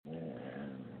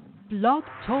Blog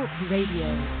Talk Radio.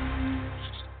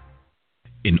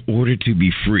 In order to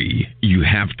be free, you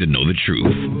have to know the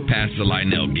truth. Pastor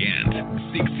Lionel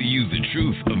Gantt seeks to use the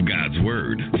truth of God's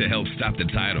Word to help stop the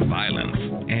tide of violence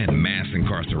and mass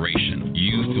incarceration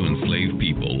used to enslave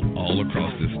people all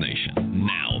across this nation.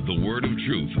 Now, the Word of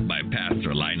Truth by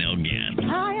Pastor Lionel Gantt.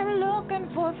 I am looking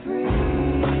for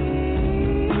freedom,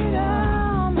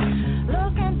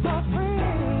 looking for freedom.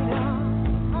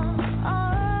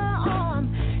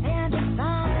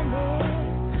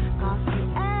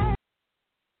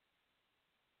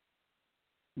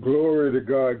 Glory to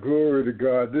God, glory to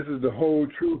God. This is the whole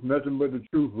truth, nothing but the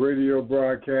truth radio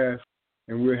broadcast.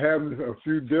 And we're having a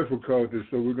few difficulties,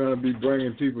 so we're going to be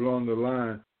bringing people on the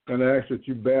line. And I ask that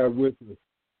you bear with us.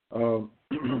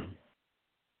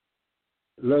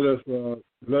 Let us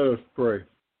pray.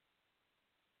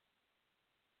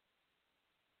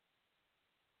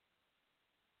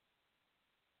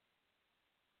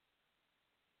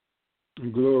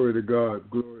 Glory to God,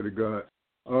 glory to God.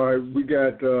 All right, we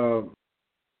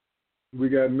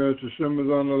got Minister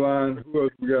Simmons on the line. Who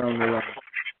else we got on the line?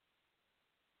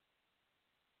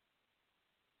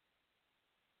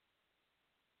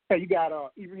 Hey, you got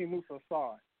Ibrahim Musa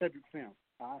Assad, Cedric Sims.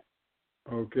 All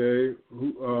right. Okay.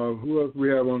 Who else we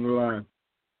have on the line?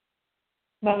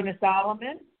 Mona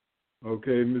Solomon.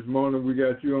 Okay, Ms. Mona, we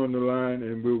got you on the line,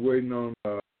 and we're waiting on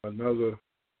another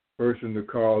person to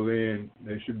call in.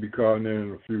 They should be calling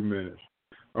in a few minutes.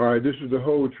 All right, this is the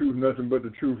whole truth, nothing but the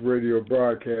truth radio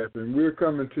broadcast, and we're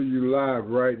coming to you live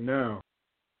right now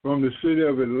from the city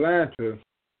of Atlanta,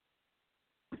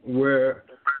 where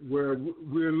we're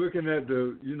looking at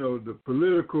the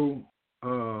political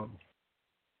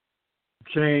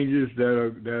changes that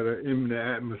are in the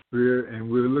atmosphere,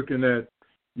 and we're looking at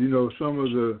some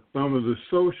of the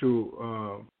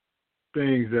social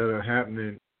things that are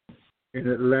happening in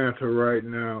Atlanta right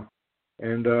now,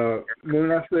 and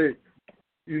when I say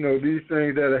these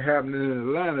things that are happening in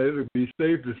Atlanta, it would be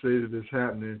safe to say that it's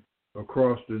happening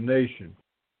across the nation.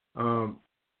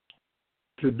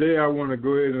 Today, I want to go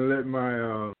ahead and let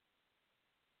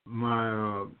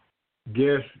my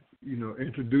guests,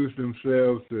 introduce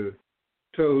themselves, to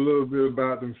tell a little bit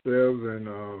about themselves,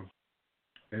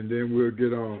 and then we'll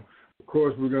get on. Of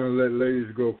course, we're going to let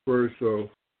ladies go first. So,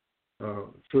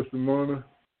 Sister Mona,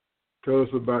 tell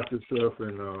us about yourself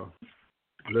and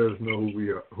let us know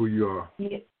who you are.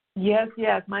 Yes.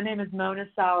 My name is Mona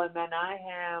Solomon. I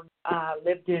have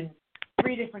lived in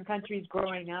 3 different countries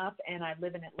growing up, and I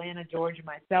live in Atlanta, Georgia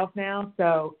myself now.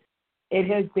 So it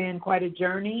has been quite a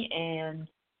journey, and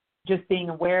just being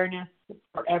awareness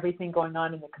for everything going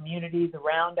on in the communities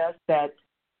around us that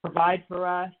provide for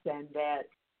us and that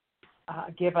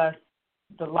give us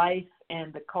the life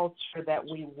and the culture that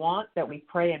we want, that we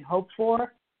pray and hope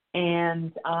for.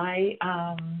 And I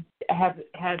have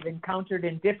encountered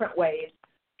in different ways,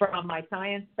 from my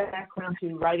science background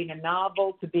to writing a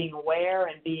novel to being aware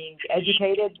and being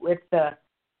educated with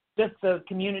just the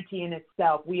community in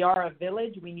itself. We are a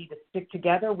village. We need to stick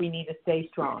together. We need to stay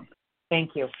strong.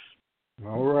 Thank you.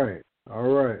 All right.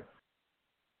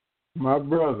 My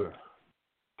brother,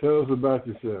 tell us about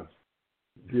yourself.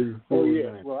 Yes.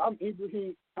 Well, I'm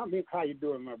Ibrahim. How you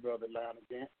doing, my brother, Lionel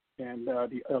Gantt, and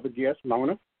the other guest,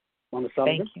 Mona Solomon.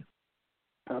 Thank you.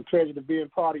 I'm pleasure to be a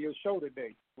part of your show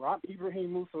today. Well, I'm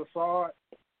Ibrahim Musa Assad.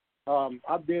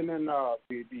 I've been in the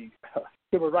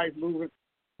civil rights movement,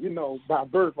 by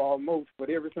birth almost, but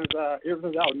ever since I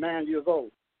was 9 years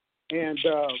old. And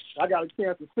I got a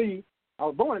chance to see. I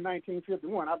was born in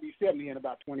 1951. I'll be 70 in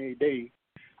about 28 days.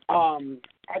 I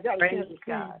got a chance to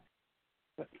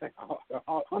see.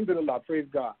 Alhamdulillah, praise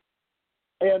God.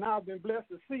 And I've been blessed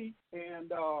to see.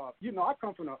 And I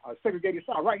come from a segregated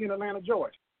South, right here in Atlanta,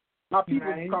 Georgia. My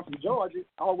people come from Georgia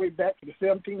all the way back to the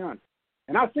 1700s.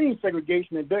 And I've seen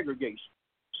segregation and degradation,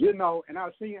 and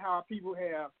I've seen how people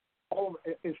have,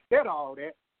 instead of all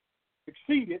that,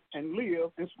 succeeded and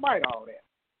lived in spite of all that.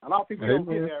 A lot of people don't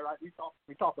get that, right?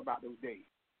 We talk about those days.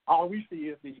 All we see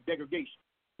is the degradation.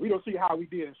 We don't see how we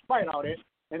did in spite of all that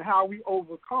and how we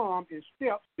overcome in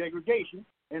steps degradation,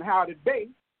 and how today,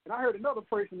 and I heard another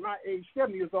person my age,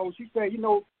 70 years old, she said,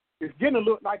 it's getting to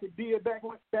look like it did back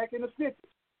in the 50s.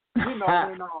 That's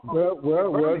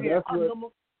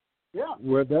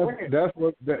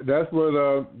what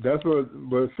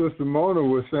Sister Mona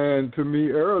was saying to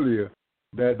me earlier.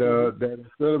 That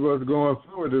instead of us going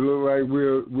forward, it look like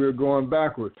we're going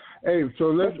backwards. Hey, so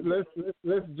let's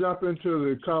jump into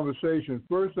the conversation.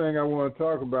 First thing I want to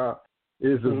talk about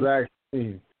is the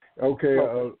vaccine. Okay,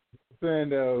 saying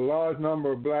that a large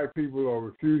number of black people are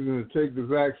refusing to take the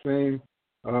vaccine.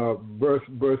 But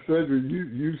Cedric,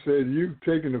 you said you've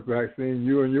taken the vaccine,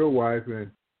 you and your wife,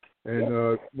 and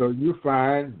you're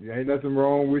fine. Ain't nothing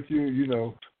wrong with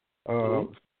you,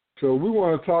 So we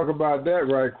want to talk about that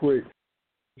right quick.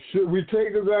 Should we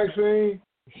take the vaccine?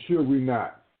 Should we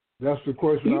not? That's the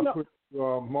question I put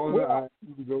to Mona. I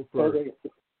need to go first.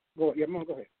 Go ahead.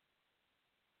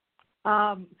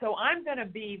 So I'm going to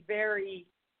be very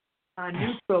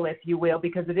neutral, if you will,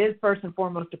 because it is first and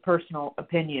foremost a personal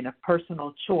opinion, a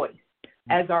personal choice,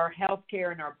 as our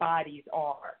healthcare and our bodies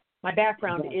are. My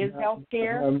background is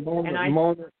healthcare,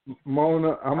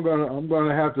 Mona, I'm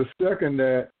gonna have to second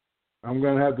that. I'm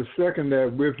going to have to second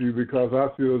that with you because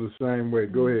I feel the same way.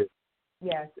 Go ahead.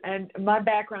 Yes, and my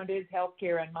background is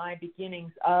healthcare, and my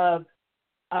beginnings of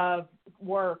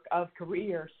work, of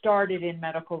career, started in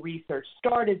medical research,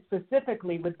 started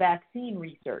specifically with vaccine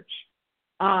research.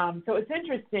 So it's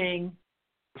interesting.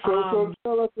 So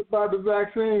tell us about the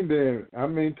vaccine then. I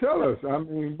mean, tell us. I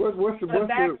mean, what's the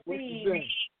vaccine?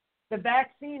 The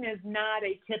vaccine is not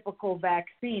a typical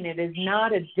vaccine. It is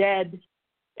not a dead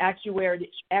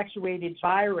actuated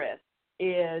virus.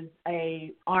 Is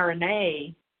a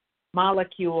RNA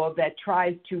molecule that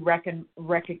tries to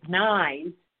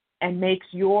recognize and makes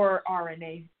your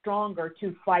RNA stronger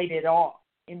to fight it off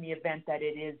in the event that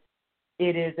it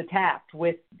is attacked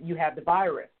with you have the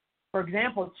virus. For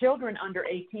example, children under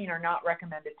 18 are not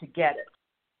recommended to get it.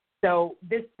 So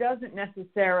this doesn't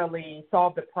necessarily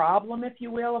solve the problem, if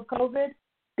you will, of COVID,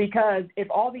 because if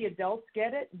all the adults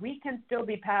get it, we can still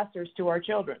be pastors to our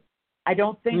children. I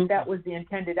don't think that was the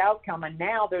intended outcome, and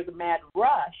now there's a mad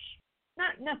rush,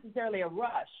 not necessarily a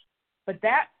rush, but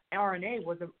that RNA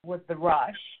was the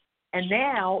rush, and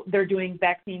now they're doing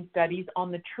vaccine studies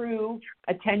on the true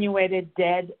attenuated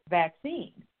dead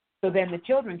vaccine. So then the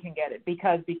children can get it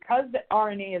because the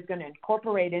RNA is going to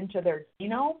incorporate into their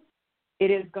genome,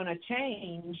 it is going to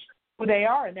change who they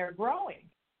are, and they're growing.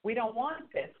 We don't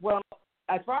want this. Well,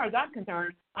 as far as I'm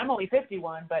concerned, I'm only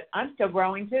 51, but I'm still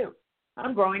growing too.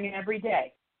 I'm growing every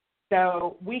day.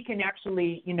 So we can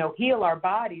actually, heal our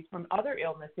bodies from other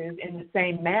illnesses in the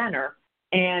same manner.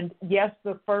 And yes,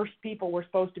 the first people were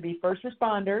supposed to be first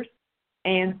responders,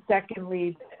 and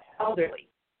secondly, the elderly.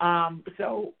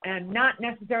 And not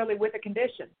necessarily with a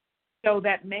condition. So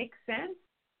that makes sense,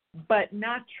 but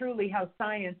not truly how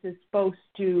science is supposed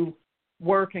to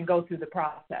work and go through the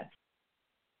process.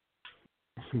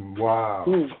 Wow.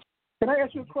 Can I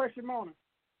ask you a question, Mona?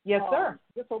 Yes, sir.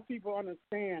 Just so people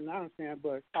understand,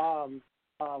 but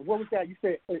what was that? You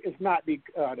said it's not the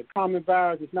common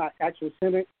virus, it's not actually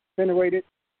generated?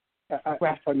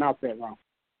 I pronounced that wrong.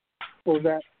 What was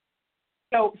that?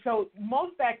 So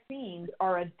most vaccines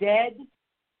are a dead,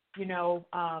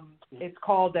 it's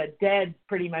called a dead,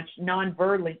 pretty much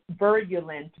non-virulent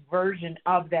version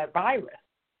of that virus.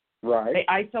 Right. They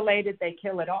isolate it, they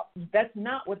kill it off. That's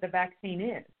not what the vaccine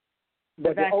is.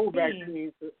 But the old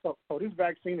vaccine, so this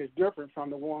vaccine is different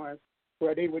from the ones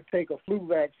where they would take a flu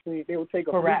vaccine, they would take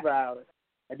a flu virus,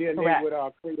 and then they would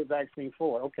create a vaccine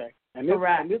for it. Okay. And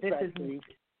this vaccine.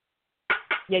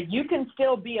 You can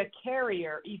still be a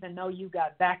carrier even though you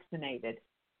got vaccinated.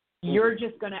 You're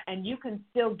just going to, and you can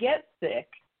still get sick.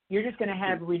 You're just going to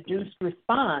have reduced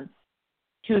response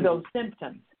to those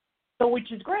symptoms. So,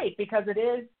 which is great because it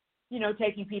is,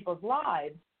 taking people's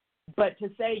lives. But to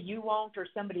say you won't or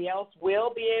somebody else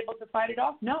will be able to fight it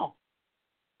off, no,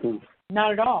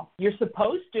 not at all. You're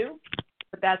supposed to,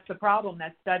 but that's the problem,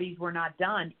 that studies were not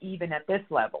done even at this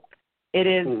level. It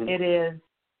is,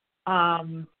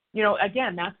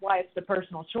 again, that's why it's the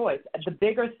personal choice. The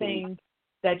bigger thing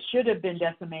that should have been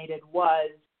decimated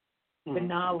was the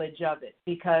knowledge of it,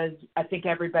 because I think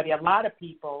a lot of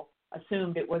people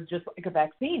assumed it was just like a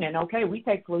vaccine and, okay, we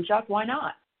take flu shots, why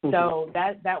not? So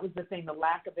that was the thing, the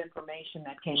lack of information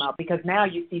that came out, because now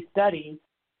you see studies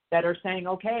that are saying,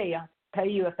 okay, I'll pay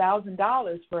you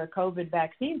 $1,000 for a COVID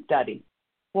vaccine study.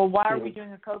 Well, why are we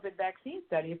doing a COVID vaccine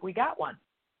study if we got one?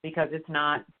 Because it's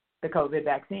not the COVID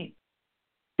vaccine.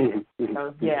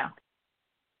 So, yeah.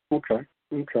 Okay.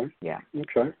 Yeah.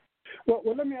 Okay. Well,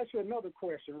 let me ask you another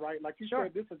question, right? Like you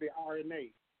said, this is the RNA.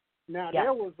 Now,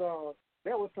 there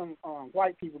was some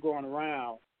white people going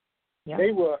around. Yeah.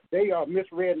 They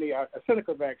misread the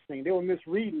Seneca vaccine. They were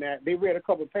misreading that. They read a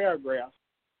couple of paragraphs,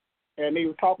 and they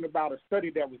were talking about a study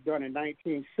that was done in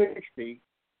 1960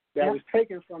 that was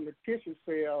taken from the tissue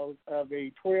cells of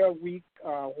a 12-week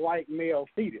white male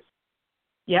fetus.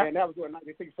 Yeah. And that was in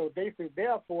 1960. So they said,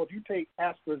 therefore, if you take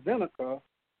AstraZeneca,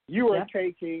 you are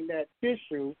taking that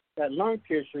tissue, that lung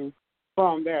tissue,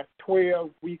 from that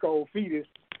 12-week-old fetus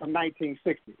from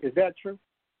 1960. Is that true?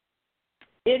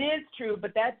 It is true,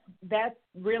 but that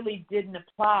really didn't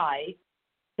apply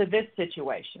to this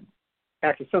situation.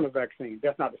 AstraZeneca vaccine.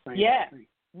 That's not the same vaccine.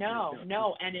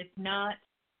 No, and it's not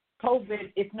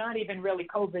COVID. It's not even really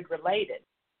COVID related,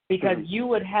 because you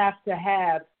would have to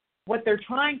have, what they're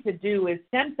trying to do is,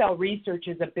 stem cell research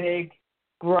is a big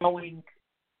growing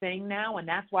thing now, and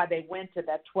that's why they went to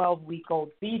that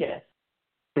 12-week-old fetus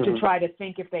to try to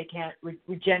think if they can't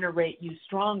regenerate you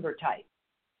stronger type.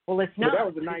 Well, it's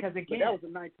not, because again, that was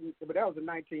in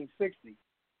 1960.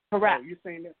 Correct. So you're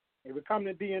saying that it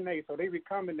recombinant DNA, so they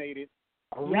recombinated,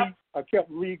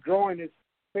 kept regrowing this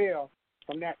cell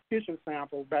from that tissue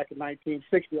sample back in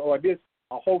 1960, or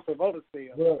a host of other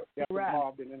cells that were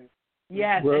involved in it.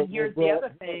 Yes, and here's the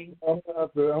other thing. I'm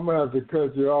gonna have to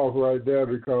cut you off right there,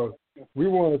 because we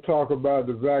want to talk about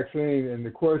the vaccine, and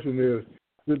the question is,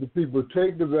 should the people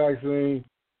take the vaccine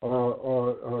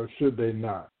or should they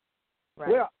not?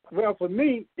 Right. Well, for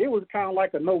me, it was kind of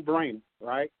like a no-brainer,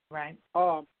 right? Right.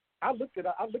 I looked at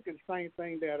the same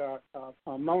thing that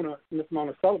Miss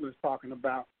Mona Sullivan is talking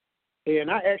about,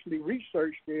 and I actually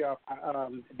researched the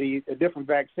different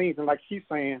vaccines, and like she's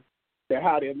saying, that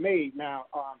how they're made. Now,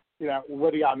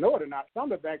 whether y'all know it or not,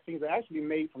 some of the vaccines are actually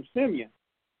made from simian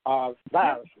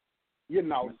viruses.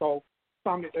 So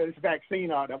some of this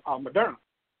vaccine are Moderna,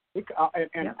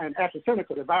 and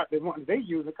AstraZeneca, the ones they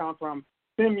use come from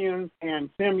simians and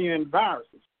simian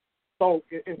viruses. So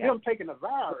it's them taking the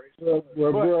virus. Well,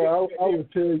 bro,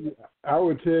 I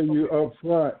would tell you up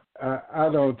front, I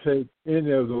don't take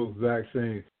any of those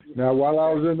vaccines. Now, while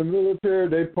I was in the military,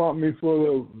 they pumped me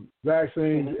full of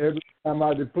vaccines every time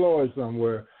I deployed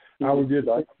somewhere. I would get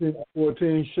 13,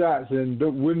 14 shots and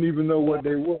wouldn't even know what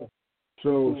they were.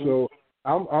 So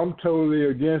I'm totally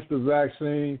against the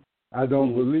vaccine. I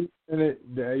don't believe in it.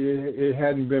 It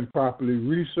hadn't been properly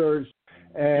researched,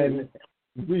 and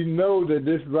we know that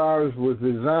this virus was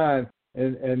designed,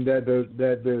 and that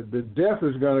the death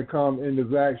is going to come in the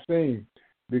vaccine,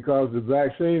 because the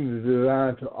vaccine is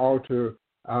designed to alter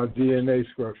our DNA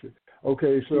structure.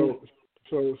 Okay, so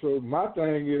my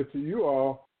thing is to you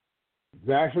all,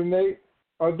 vaccinate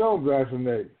or don't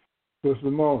vaccinate, Sister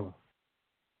Mona.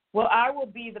 Well, I will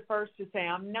be the first to say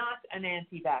I'm not an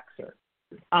anti-vaxxer.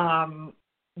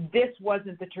 This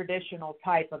wasn't the traditional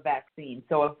type of vaccine.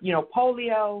 So,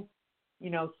 polio,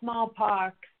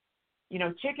 smallpox,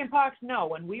 chickenpox, no.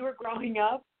 When we were growing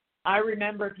up, I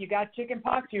remember if you got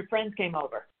chickenpox, your friends came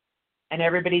over, and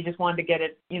everybody just wanted to get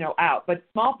it, out. But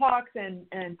smallpox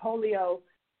and polio,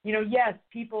 yes,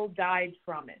 people died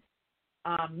from it.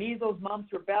 Measles,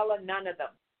 mumps, rubella,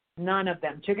 none of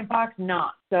them. Chickenpox,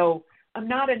 not. So I'm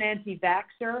not an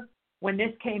anti-vaxxer. When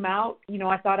this came out,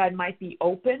 I thought I might be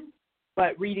open,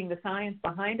 but reading the science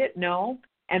behind it, no.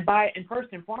 And first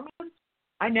and foremost,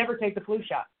 I never take the flu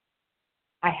shot.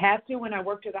 I had to when I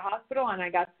worked at the hospital, and I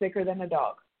got sicker than a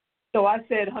dog. So I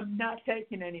said, I'm not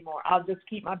taking anymore. I'll just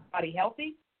keep my body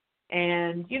healthy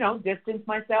and, distance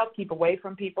myself, keep away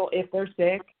from people if they're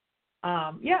sick.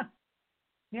 Yeah.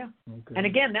 Okay. And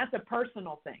again, that's a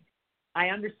personal thing. I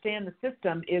understand the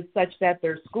system is such that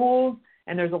there's schools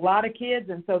and there's a lot of kids,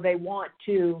 and so they want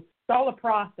to, it's all a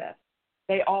process.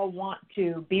 They all want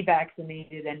to be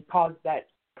vaccinated and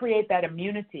create that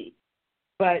immunity.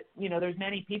 But, there's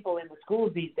many people in the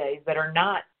schools these days that are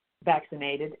not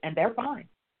vaccinated, and they're fine.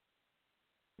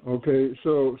 Okay,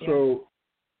 so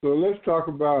let's talk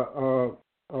about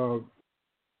well,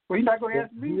 you're not going to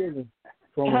ask me?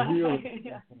 From a healing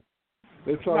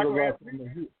Let's talk about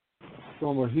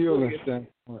from a healing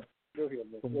standpoint.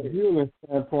 From a healing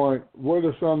standpoint, what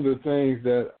are some of the things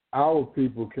that our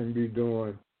people can be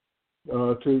doing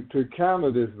to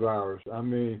counter this virus? I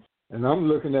mean, and I'm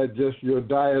looking at just your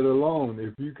diet alone.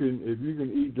 If you can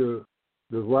eat the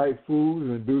right foods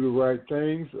and do the right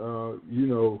things,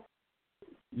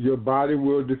 your body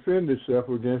will defend itself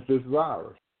against this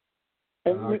virus.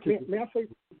 May I say?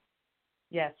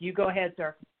 Yes, you go ahead,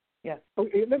 sir. Yes.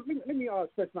 Okay, let me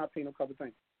stretch my opinion on a couple of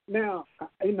things. Now,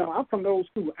 I'm from the old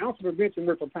school. Ounce of prevention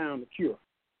worth a pound of cure.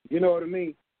 You know what I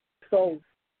mean? So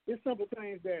it's simple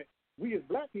things that we as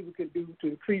black people can do to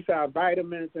increase our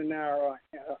vitamins and our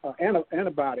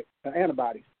antibodies.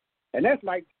 And that's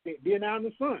like being out in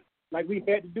the sun, like we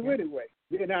had to do anyway,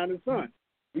 being out in the sun.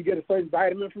 We get a certain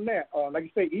vitamin from that. Like you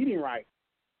say, eating right,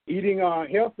 eating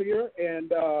healthier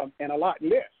and a lot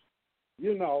less.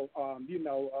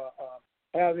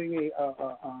 Having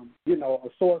a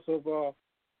source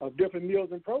of different meals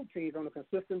and proteins on a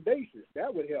consistent basis.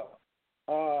 That would help.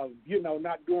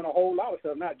 Not doing a whole lot of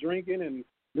stuff, not drinking and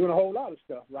doing a whole lot of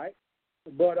stuff, right?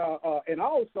 But and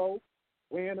also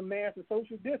wearing a mask and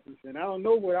social distancing. I don't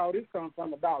know where all this comes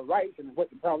from about rights and what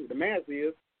the problem with the mask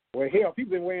is. Well, hell,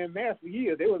 people been wearing masks for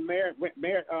years. They were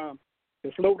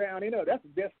to slow down in there. That's the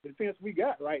best defense we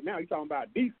got right now. You're talking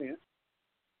about defense.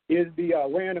 Is the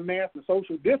wearing the mask and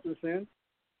social distancing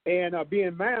and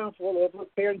being mindful of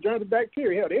carrying germs and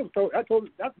bacteria. Hell,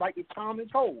 that's like the common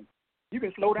cold. You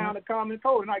can slow down the common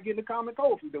cold and not get the common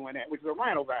cold from doing that, which is a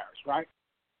rhinovirus, right?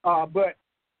 But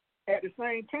at the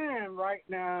same time, right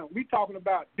now, we're talking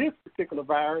about this particular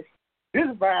virus. This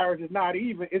virus is not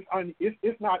even.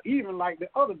 It's not even like the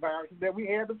other viruses that we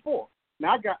had before.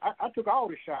 Now I took all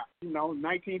the shots. In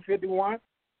 1951,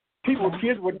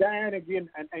 kids were dying and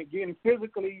getting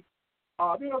physically,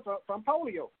 from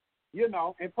polio.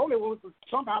 And polio was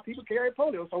somehow people carried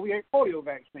polio, so we had polio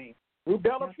vaccine.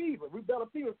 Rubella fever was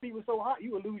so hot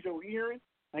you would lose your hearing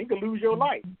and you could lose your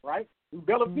life, right?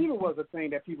 Rubella fever was a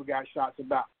thing that people got shots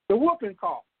about. The whooping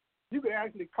cough, you could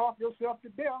actually cough yourself to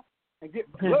death and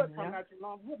get blood coming out your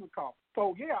lungs, whooping cough.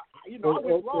 So yeah, I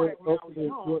was raw when I was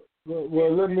young.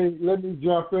 Well, let me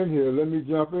jump in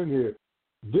here.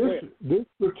 This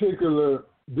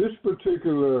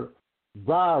particular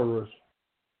virus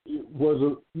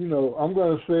was I'm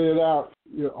going to say it out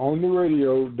on the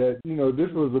radio that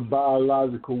this was a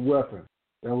biological weapon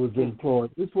that was employed.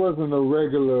 This wasn't a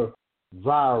regular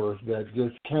virus that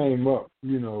just came up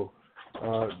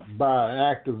by an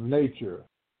act of nature.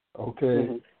 Okay.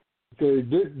 Mm-hmm. Okay,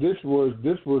 this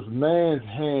was man's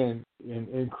hand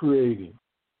in creating.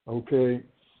 Okay,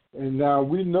 and now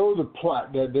we know the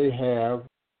plot that they have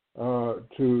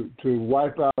to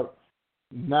wipe out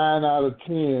 9 out of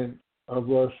 10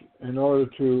 of us in order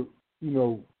to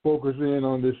focus in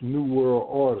on this new world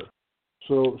order.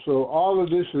 So all of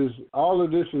this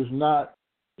is not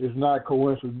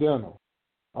coincidental.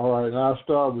 All right, and I'll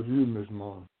start with you, Ms.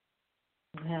 Moon.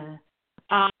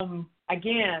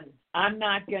 Again, I'm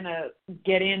not going to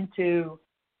get into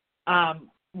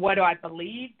what I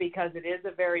believe because it is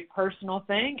a very personal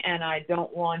thing, and I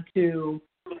don't want to.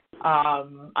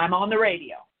 I'm on the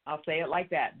radio. I'll say it like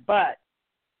that. But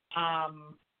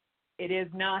it is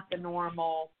not the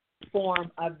normal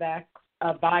form of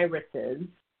viruses.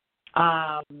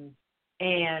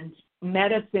 And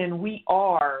medicine, we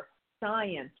are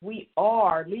science. We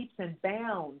are leaps and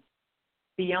bounds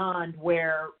beyond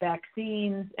where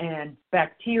vaccines and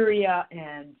bacteria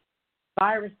and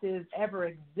viruses ever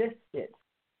existed.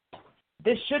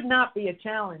 This should not be a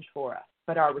challenge for us,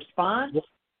 but our response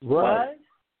was,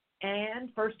 and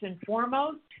first and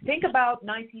foremost, think about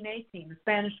 1918, the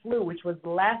Spanish flu, which was the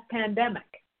last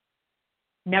pandemic.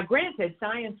 Now, granted,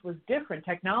 science was different,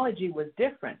 technology was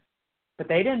different, but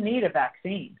they didn't need a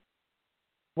vaccine,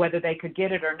 whether they could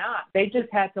get it or not. They just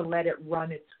had to let it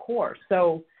run its course.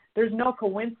 So there's no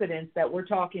coincidence that we're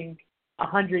talking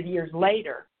 100 years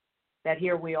later that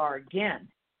here we are again.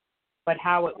 But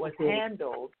how it was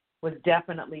handled was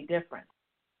definitely different.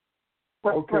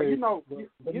 Okay. This is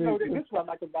what I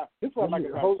like about. Hold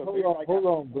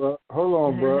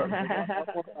on, bro.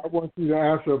 I want you to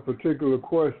answer a particular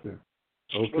question.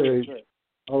 Okay. Sure.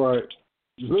 All right.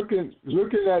 Looking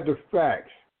at the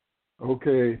facts,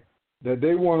 okay, that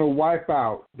they want to wipe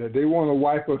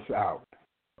us out,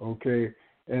 okay,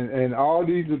 and all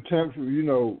these attempts,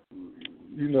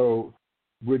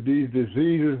 with these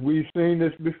diseases, we've seen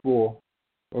this before,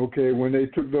 okay, when they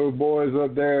took those boys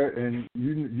up there, and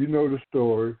you know the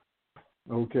story,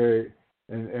 okay,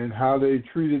 and how they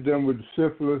treated them with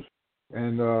syphilis,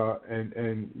 and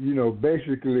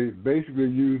basically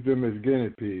used them as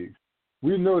guinea pigs.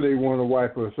 We know they want to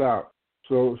wipe us out.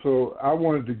 So I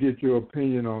wanted to get your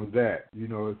opinion on that,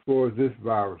 as far as this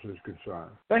virus is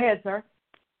concerned. Go ahead, sir.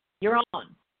 You're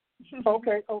on.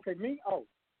 Okay, me?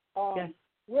 Yes.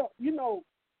 Well,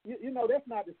 that's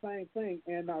not the same thing.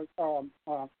 And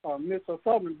Mr.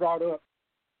 Southern brought up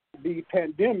the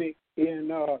pandemic,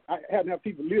 and I hadn't had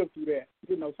people live through that.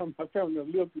 Some of my family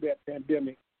members lived through that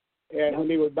pandemic, and when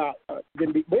they were about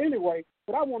didn't be. But anyway,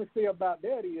 what I want to say about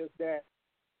that is that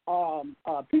a lot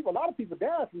of people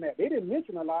died from that. They didn't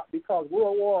mention a lot because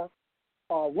World War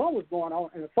I was going on,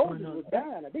 and the soldiers were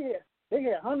dying. They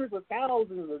had hundreds of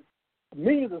thousands of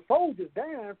millions of soldiers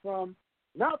dying from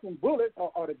not from bullets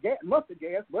or the mustard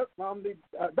gas, but from the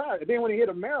virus. Then when it hit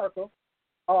America,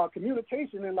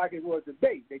 communication in like it was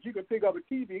today, that you could pick up a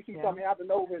TV and see something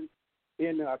happen over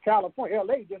in California,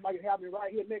 LA, just like it happened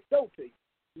right here next door to you.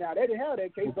 Now they didn't have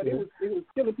that case, but it was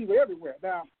killing people everywhere.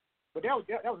 Now, but that was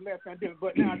last pandemic.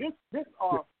 But now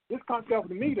this concept of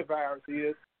the media virus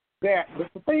is that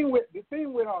the thing with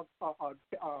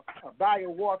bio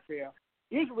warfare,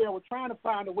 Israel was trying to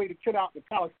find a way to kill out the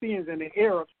Palestinians and the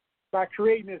Arabs by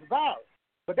creating this virus,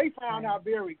 but they found out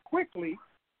very quickly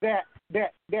that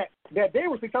they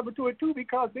were successful to it too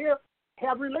because they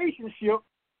have relationship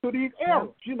to these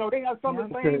Arabs. They have some of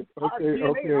the same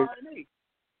DNA, RNA.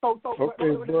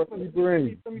 Okay, bro,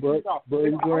 Ibrahim. I'm real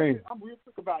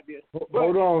quick about this.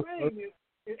 Hold on.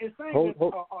 It's saying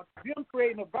that them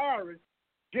creating a virus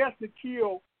just to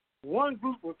kill one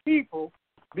group of people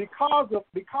because of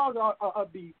the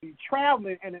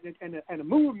traveling and the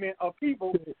movement of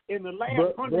people in the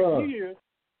last 100 years.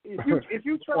 If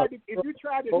you try to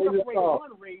separate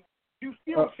one race, you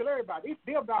still kill everybody.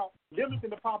 They're about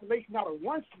limiting the population not of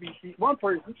one species, one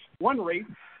person, one race,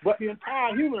 but the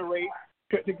entire human race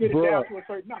to get it down to a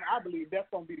certain number. I believe that's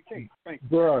going to be the case. Thank you.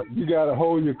 Bro, you got to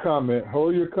hold your comment.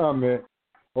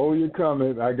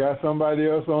 I got somebody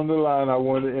else on the line I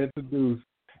want to introduce,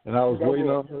 and I was waiting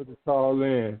on her to call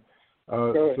in.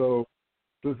 So,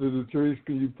 Sister Latrice,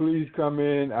 can you please come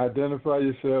in, identify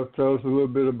yourself, tell us a little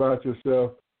bit about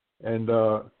yourself, and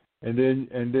then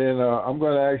I'm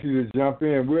going to ask you to jump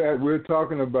in. We're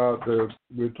talking about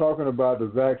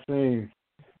the vaccine.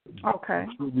 Okay.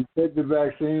 Should we take the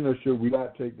vaccine or should we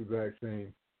not take the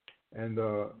vaccine? And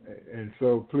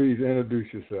so please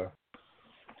introduce yourself.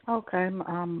 Okay,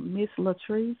 I'm Miss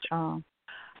Latrice. I'm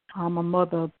a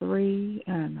mother of 3,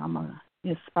 and I'm an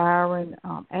inspiring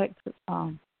actor.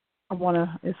 I want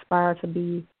to aspire to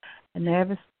be an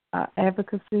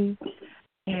advocacy,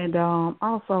 and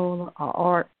also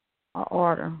an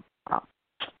author.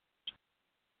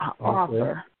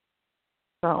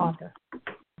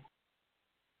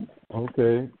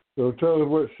 Okay. So tell us,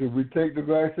 what should we take the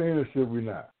vaccine or should we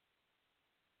not?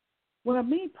 Well,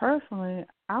 me personally,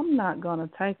 I'm not going to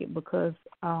take it because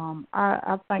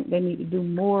I think they need to do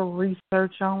more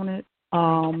research on it.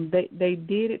 They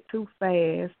did it too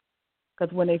fast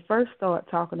because when they first started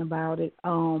talking about it,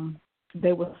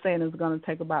 they were saying it was going to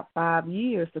take about 5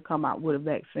 years to come out with a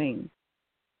vaccine.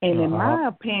 And in my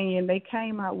opinion, they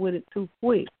came out with it too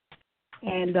quick.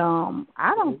 And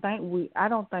I don't think we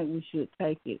should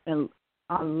take it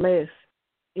unless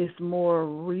it's more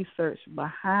research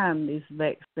behind this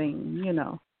vaccine. You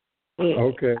know.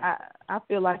 Okay. I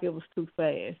feel like it was too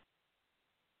fast.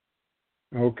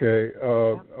 Okay.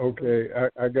 Okay.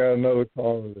 I got another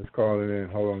caller that's calling in.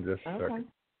 Hold on just a second.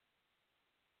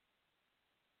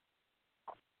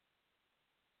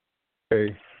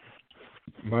 Okay.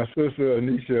 My sister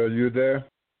Anisha, are you there?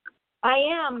 I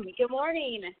am. Good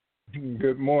morning.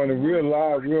 Good morning. We're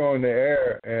live. We're on the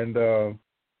air, and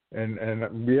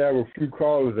we have a few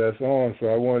callers that's on. So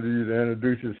I wanted you to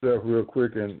introduce yourself real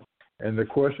quick. And the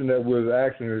question that we're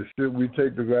asking is, should we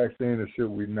take the vaccine or should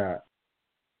we not?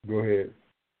 Go ahead.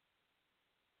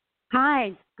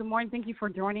 Hi. Good morning. Thank you for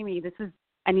joining me. This is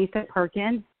Anissa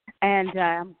Perkins, and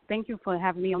thank you for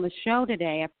having me on the show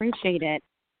today. I appreciate it.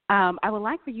 I would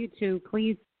like for you to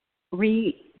please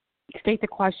restate the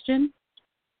question.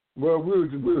 Well, we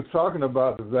were talking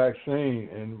about the vaccine,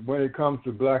 and when it comes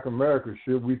to Black America,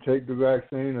 should we take the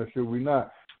vaccine or should we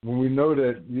not? When we know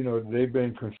that, they've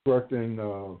been constructing,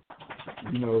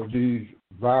 these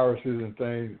viruses and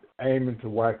things aiming to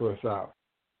wipe us out.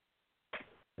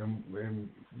 And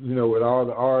with all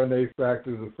the RNA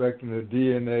factors affecting the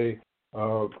DNA,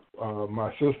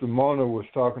 my sister Mona was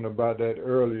talking about that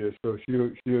earlier, so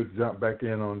she'll jump back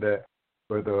in on that.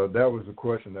 But that was the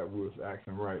question that we was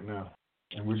asking right now.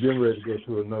 And we're getting ready to go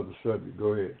to another subject. Go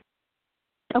ahead.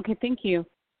 Okay, thank you.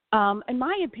 In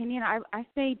my opinion, I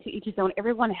say to each his own.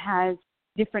 Everyone has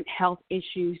different health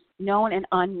issues, known and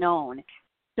unknown.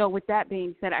 So with that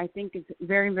being said, I think it's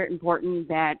very, very important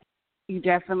that you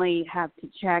definitely have to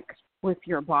check with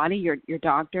your body, your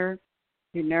doctor,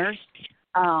 your nurse.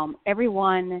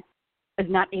 Everyone is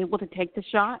not able to take the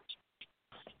shot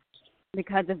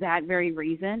because of that very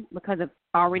reason, because of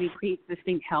already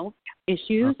pre-existing health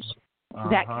issues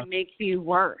that can make you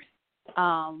worse,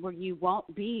 where you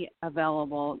won't be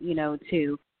available,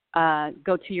 to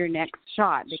go to your next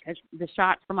shot, because the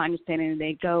shots, from my understanding,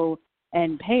 they go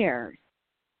in pairs.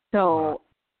 So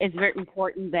it's very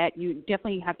important that you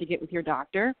definitely have to get with your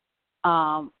doctor,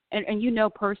 and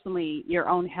personally your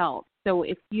own health. So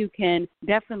if you can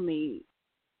definitely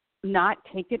not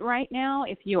take it right now,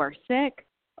 if you are sick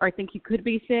or think you could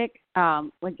be sick,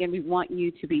 again, we want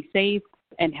you to be safe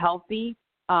and healthy.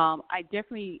 I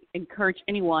definitely encourage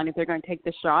anyone, if they're going to take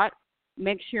the shot,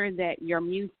 make sure that your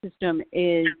immune system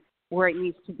is where it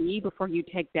needs to be before you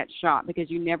take that shot, because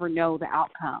you never know the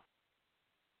outcome.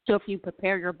 So if you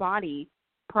prepare your body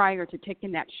prior to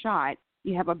taking that shot,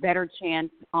 you have a better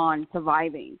chance on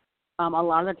surviving. A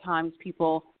lot of the times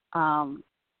people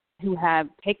who have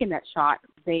taken that shot,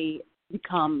 they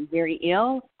become very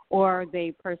ill or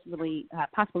they possibly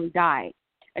die.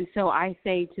 And so I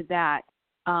say to that,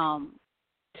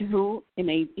 to who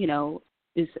may,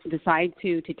 decide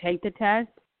to take the test,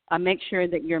 make sure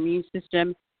that your immune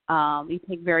system You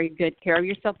take very good care of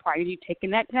yourself prior to taking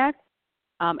that test.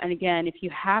 And again, if you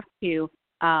have to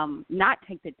not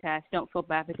take the test, don't feel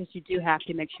bad because you do have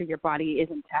to make sure your body is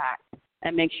intact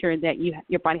and make sure that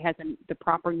your body has the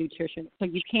proper nutrition so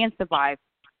you can survive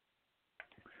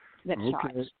that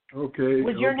shot. Okay.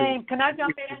 Was your name? Can I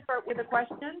jump in with a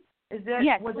question?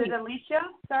 Yes, was please. it Alicia?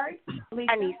 Sorry,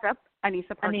 Alicia.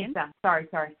 Anissa Perkins. Sorry.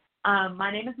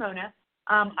 My name is Mona.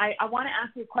 I want to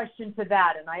ask you a question to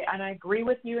that, and I agree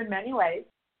with you in many ways.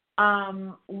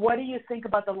 What do you think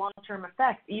about the long-term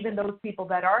effects? Even those people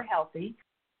that are healthy,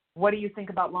 what do you think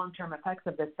about long-term effects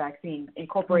of this vaccine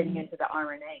incorporating into the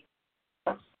RNA?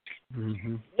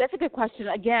 Mm-hmm. That's a good question.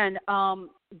 Again,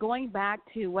 going back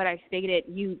to what I stated,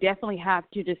 you definitely have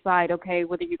to decide, okay,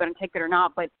 whether you're going to take it or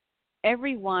not. But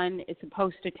everyone is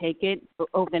supposed to take it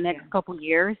over the next couple of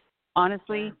years,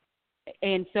 honestly.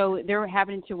 And so they're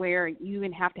having to where you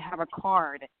even have to have a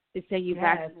card to say you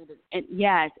vaccinated.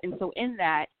 And so in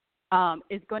that,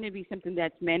 it's going to be something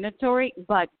that's mandatory,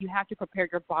 but you have to prepare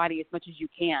your body as much as you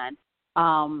can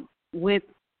with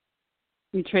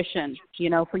nutrition,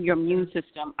 for your immune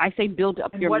system. I say build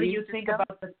up your immune system. What do you think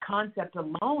about the concept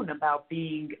alone about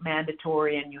being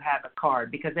mandatory and you have a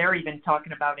card? Because they're even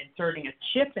talking about inserting a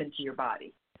chip into your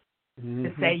body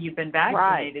to say you've been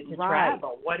vaccinated to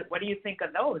travel. What do you think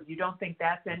of those? You don't think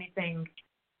that's anything,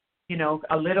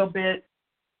 a little bit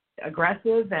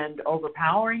aggressive and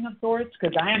overpowering of sorts?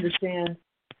 Because I understand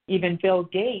even Bill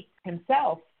Gates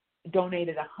himself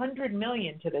donated $100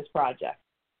 million to this project.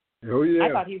 Oh, yeah.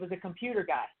 I thought he was a computer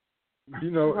guy.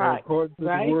 According to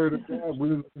the word of God,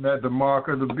 we're looking at the mark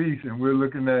of the beast, and we're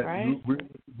looking at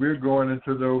we're going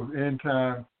into those end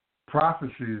time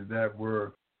prophecies that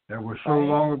were so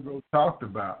long ago talked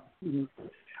about. Mm-hmm.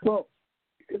 Well,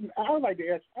 I would like to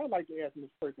ask Ms.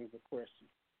 Perkins a question.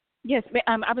 Yes,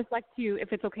 I would like to,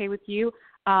 if it's okay with you,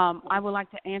 I would like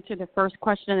to answer the first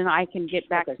question, and I can get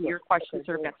back to your question,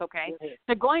 sir, if that's okay.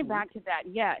 So going back to that,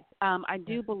 yes, I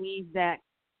do believe that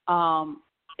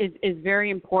is very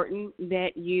important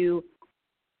that you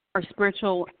are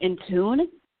spiritual in tune.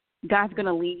 God's going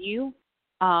to lead you.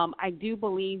 I do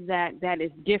believe that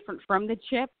is different from the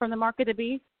chip, from the mark of the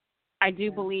beast. I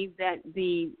do believe that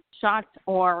the shots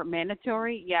are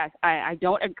mandatory. Yes, I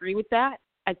don't agree with that.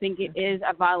 I think it is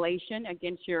a violation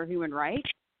against your human rights.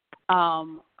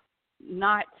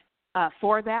 Not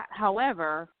for that.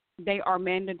 However, they are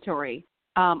mandatory.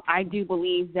 I do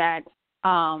believe that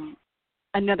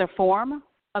another form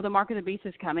of the mark of the beast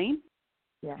is coming,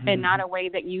 and not a way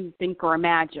that you think or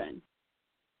imagine.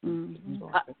 Mm-hmm.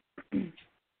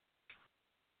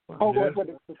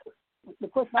 The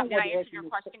question did I answer your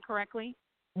question correctly?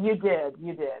 You did.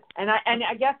 And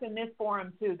I guess in this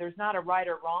forum, too, there's not a right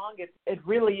or wrong. It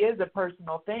really is a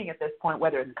personal thing at this point,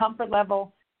 whether it's comfort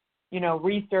level,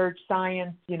 research,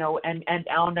 science, and on and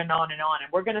on and on.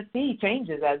 And we're going to see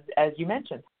changes, as you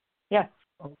mentioned. Yes.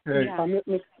 Okay. Yeah.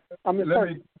 Let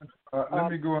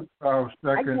me go into our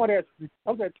second. I just want to ask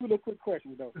two little quick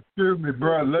questions, though. Excuse me,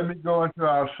 bro. Let me go into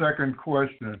our second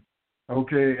question.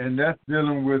 Okay, and that's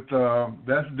dealing with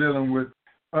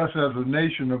us as a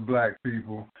nation of black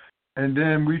people. And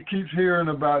then we keep hearing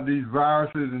about these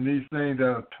viruses and these things that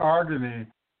are targeting,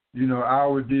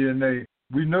 our DNA.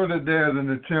 We know that there's an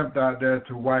attempt out there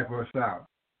to wipe us out.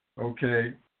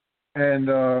 Okay, and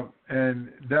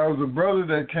there was a brother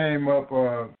that came up,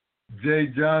 Jay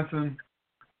Johnson,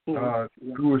 who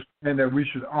was saying that we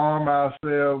should arm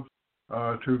ourselves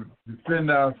to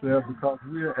defend ourselves because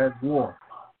we're at war.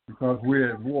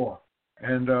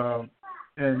 And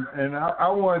I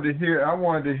wanted to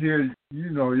hear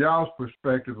y'all's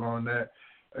perspective on that.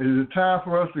 Is it time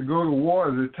for us to go to war?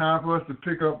 Is it time for us to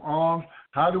pick up arms?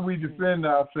 How do we defend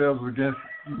ourselves against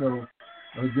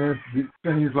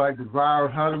things like the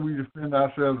virus? How do we defend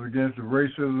ourselves against the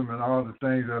racism and all the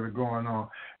things that are going on?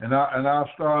 And I'll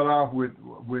start off with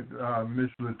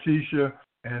Miss Letitia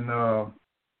and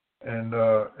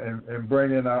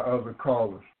bring in our other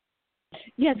callers.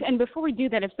 Yes, and before we do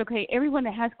that, if it's okay, everyone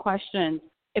that has questions,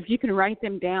 if you can write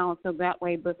them down so that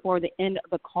way before the end of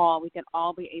the call we can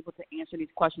all be able to answer these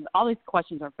questions. All these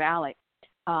questions are valid.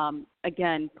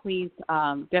 Again, please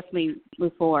definitely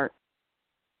move forward.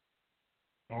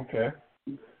 Okay.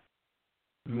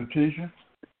 Letitia?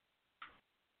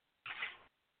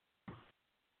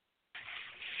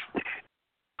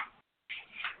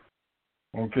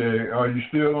 Okay, are you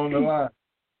still on the line?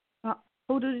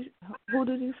 Who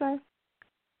did you say?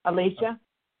 Alicia?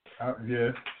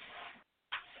 Yes.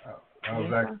 I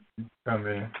was actually come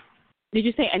in. Did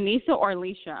you say Anissa or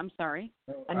Alicia? I'm sorry.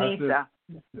 Anissa.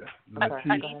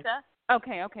 Anissa?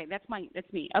 Okay, that's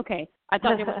me. Okay, I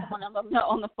thought there was someone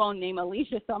on the phone named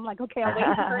Alicia, so I'm like, okay, I'm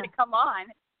waiting for her to come on.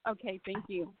 Okay, thank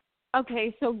you.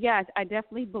 Okay, so yes, I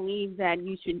definitely believe that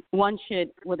one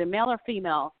should, whether male or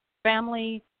female,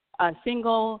 family,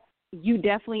 single, you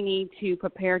definitely need to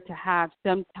prepare to have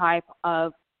some type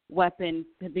of weapon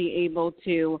to be able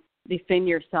to defend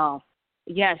yourself.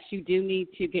 Yes, you do need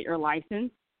to get your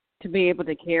license to be able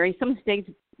to carry. Some states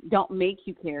don't make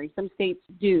you carry. Some states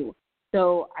do.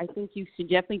 So I think you should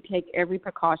definitely take every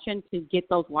precaution to get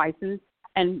those licenses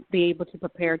and be able to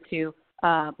prepare to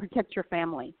protect your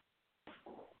family.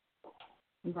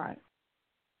 Right.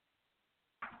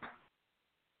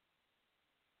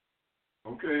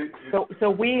 Okay.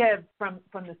 So we have, from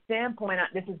the standpoint,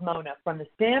 this is Mona, from the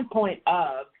standpoint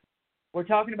of, we're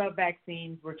talking about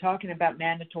vaccines, we're talking about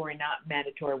mandatory, not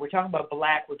mandatory, we're talking about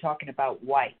black, we're talking about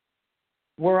white.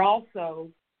 We're also,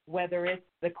 whether it's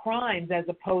the crimes as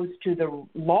opposed to the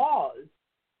laws,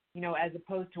 as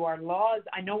opposed to our laws,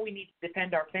 I know we need to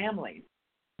defend our families,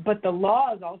 but the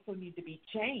laws also need to be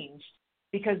changed,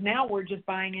 because now we're just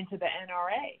buying into the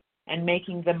NRA and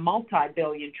making them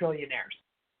multi-billion trillionaires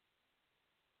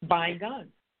buying guns.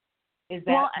 Is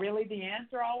that really the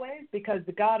answer always? Because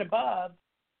the God above,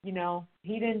 he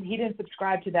didn't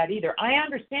subscribe to that either. I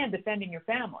understand defending your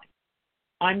family.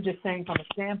 I'm just saying from a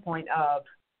standpoint of,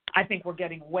 I think we're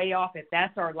getting way off. If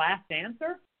that's our last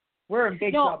answer, we're in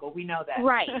big trouble. We know that.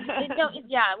 Right.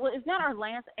 Well, it's not our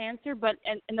last answer, but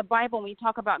in the Bible, when you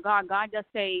talk about God does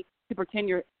say to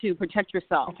protect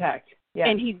yourself. Protect. Yes.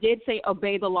 And he did say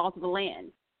obey the laws of the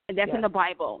land. And that's in the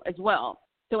Bible as well.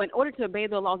 So in order to obey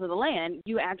the laws of the land,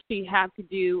 you actually have to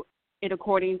do it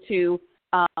according to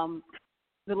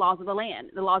the laws of the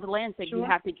land. The laws of the land say you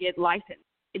have to get licensed.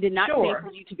 It did not say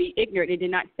for you to be ignorant. It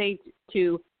did not say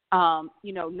to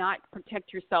not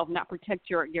protect yourself, not protect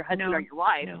your husband or your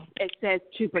wife. No. It says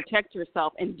to protect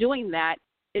yourself. And doing that,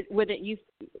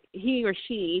 he or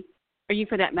she, or you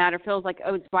for that matter, feels like,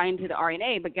 it's buying into the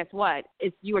RNA, but guess what?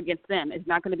 It's you against them. It's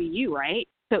not going to be you, right?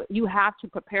 So you have to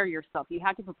prepare yourself. You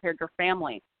have to prepare your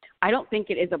family. I don't think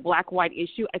it is a black-white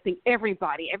issue. I think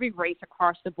everybody, every race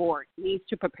across the board needs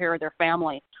to prepare their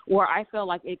family. Where I feel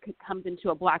like it comes into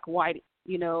a black-white,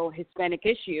 Hispanic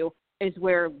issue is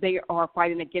where they are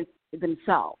fighting against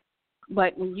themselves.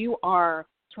 But when you are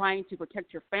trying to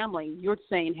protect your family, you're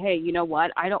saying, hey, you know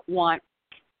what? I don't want,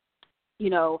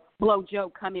 Blow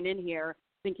Joe coming in here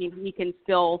thinking he can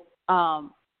still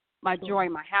my joy,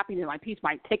 my happiness, my peace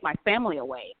might take my family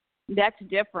away. That's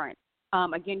different.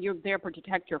 Again, you're there to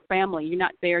protect your family. You're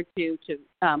not there to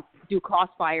do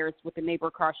crossfires with the neighbor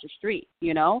across the street,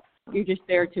 You're just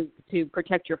there to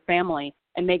protect your family,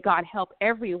 and may God help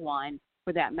everyone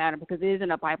for that matter, because it is in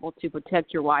the Bible to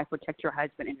protect your wife, protect your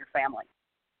husband, and your family.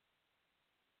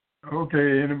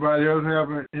 Okay, anybody else have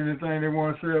anything they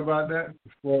want to say about that?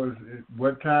 As far as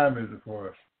what time is it for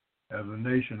us as a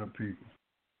nation of people?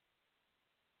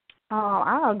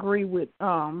 I agree with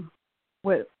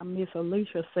what Miss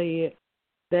Alicia said,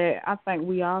 that I think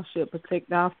we all should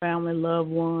protect our family, loved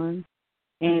ones,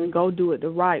 and go do it the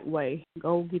right way.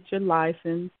 Go get your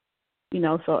license,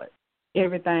 so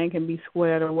everything can be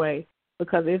squared away.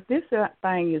 Because if this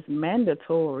thing is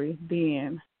mandatory,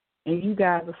 then, and you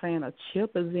guys are saying a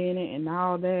chip is in it and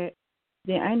all that,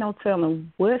 then ain't no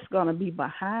telling what's going to be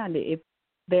behind it if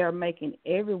they're making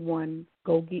everyone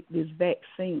go get this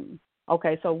vaccine.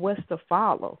 Okay, so what's to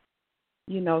follow?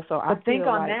 So I think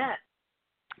on like that.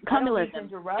 I don't mean to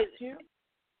interrupt you,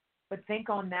 but think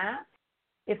on that.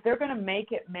 If they're going to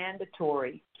make it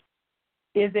mandatory,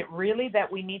 is it really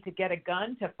that we need to get a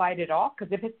gun to fight it off?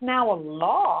 Because if it's now a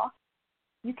law,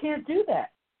 you can't do that.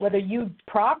 Whether you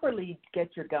properly get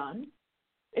your gun,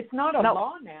 it's not a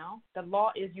law now. The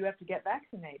law is you have to get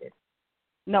vaccinated.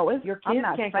 No, your kids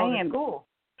can't go to school.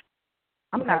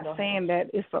 I'm not saying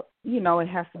that it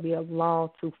has to be a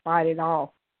law to fight it off.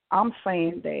 I'm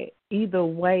saying that either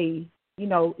way,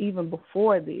 even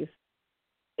before this,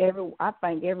 I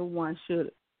think everyone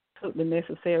should took the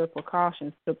necessary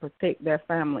precautions to protect their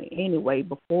family anyway,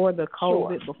 before the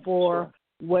COVID, before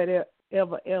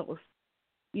whatever else.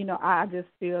 I just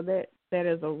feel that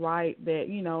is a right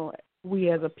that,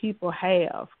 we as a people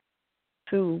have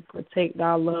to protect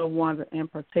our loved ones and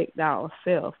protect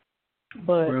ourselves.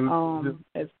 But hold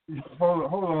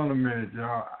on a minute,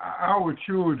 y'all. Our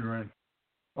children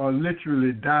are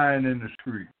literally dying in the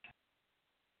streets.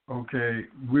 Okay,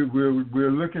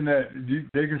 we're looking at,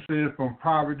 they can say it from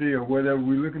poverty or whatever.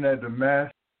 We're looking at the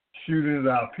mass shootings.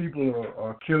 Our people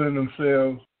are killing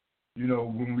themselves.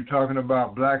 When we're talking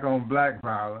about black on black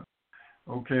violence.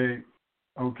 Okay,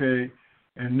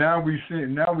 and now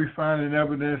we're finding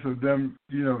evidence of them,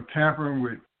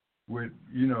 tampering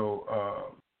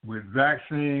with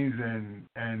vaccines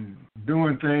and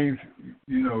doing things,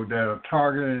 that are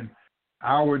targeting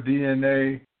our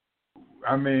DNA.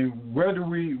 I mean, where do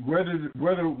we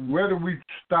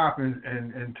stop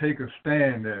and take a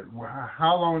stand at?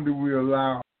 How long do we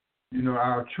allow,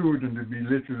 our children to be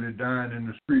literally dying in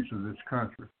the streets of this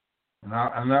country?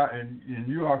 And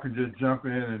you all can just jump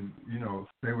in and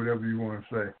say whatever you want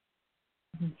to say.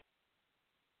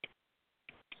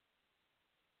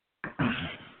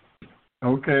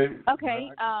 Okay.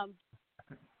 Okay.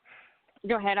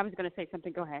 Go ahead. I was going to say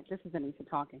something. Go ahead. This is Anissa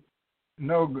talking.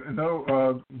 No.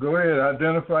 Go ahead.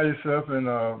 Identify yourself and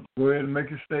go ahead and make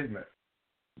your statement.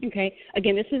 Okay.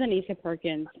 Again, this is Anissa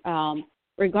Perkins.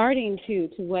 Regarding to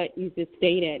what you just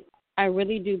stated, I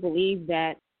really do believe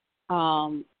that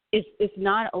it's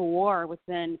not a war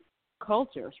within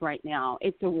cultures right now.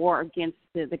 It's a war against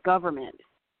the government.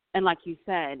 And like you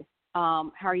said,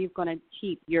 how are you going to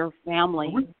keep your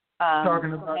family? We're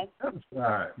talking about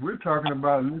genocide. We're talking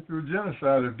about literal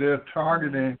genocide. If they're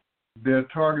targeting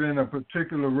a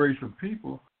particular race of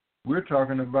people, we're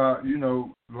talking about,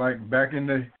 like back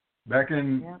in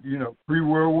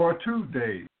pre-World War II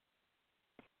days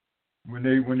when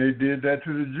they did that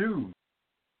to the Jews.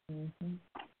 Mm-hmm.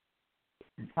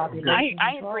 Okay.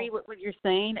 I agree with what you're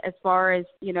saying as far as,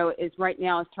 is right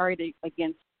now it's targeted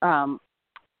against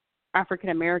African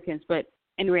Americans, but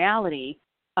in reality,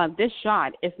 this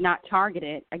shot is not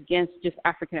targeted against just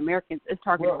African Americans. It's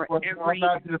targeted for every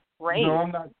race. No,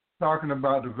 I'm not talking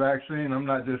about the vaccine. I'm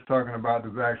not just talking about the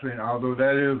vaccine, although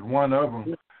that is one of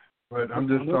them. But I'm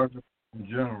just talking in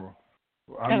general.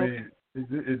 I mean,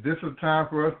 is this a time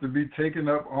for us to be taking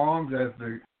up arms as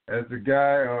the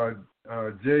guy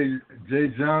Jay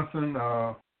Johnson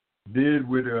did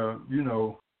with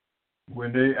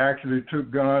when they actually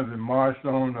took guns and marched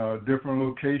on different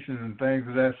locations and things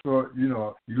of that sort?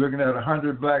 You're looking at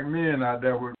 100 black men out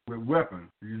there with weapons.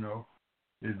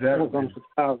 Is that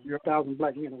 1,000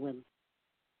 black men and women?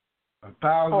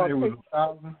 1,000? It was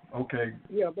 1,000. Okay.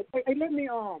 Yeah, but hey, let me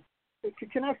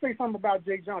can I say something about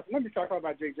Jay Johnson? Let me talk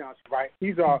about Jay Johnson. Right,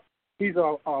 he's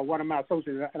one of my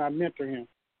associates, and I mentor him.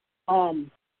 What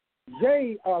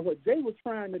Jay was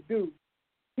trying to do,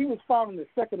 he was following the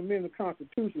Second Amendment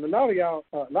Constitution. A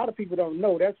lot of people don't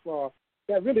know that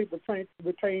really pertains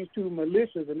to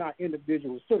militias and not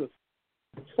individual citizens.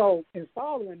 So in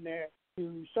following that,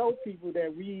 to show people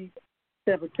that we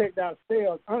can protect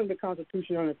ourselves under the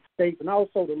Constitution of the states and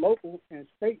also the local and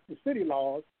state and city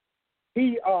laws,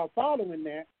 he following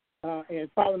that and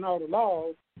following all the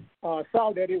laws,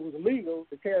 saw that it was illegal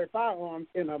to carry firearms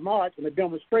in a march and a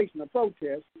demonstration, a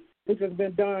protest, which has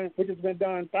been done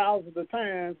thousands of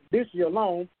times this year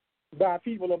alone by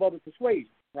people of other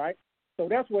persuasions, right? So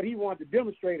that's what he wanted to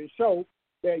demonstrate and show,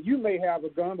 that you may have a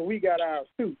gun, but we got ours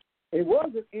too. It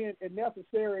wasn't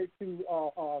necessary to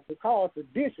cause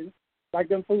sedition, like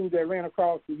them fools that ran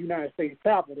across the United States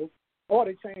Capitol, or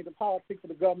to change the politics of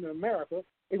the government of America.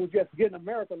 It was just getting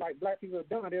America, like black people have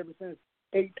done ever since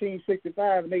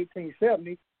 1865 and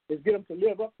 1870, is get them to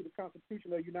live up to the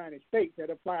Constitution of the United States that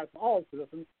applies to all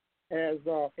citizens, as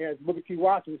Booker T.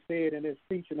 Washington said in his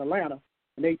speech in Atlanta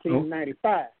in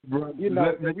 1895.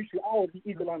 That we should all be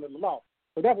equal under the law.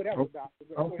 So that's what that was about.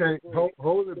 Okay,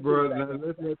 hold it, brother.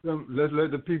 Let's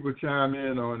let the people chime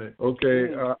in on it.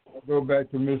 Okay, I'll go back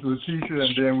to Miss Letitia,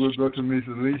 and then we'll go to Miss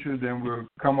Alicia, then we'll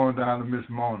come on down to Miss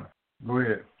Mona. Go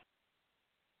ahead.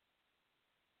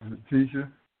 Letitia?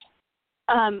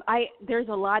 There's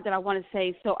a lot that I want to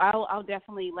say, so I'll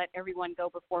definitely let everyone go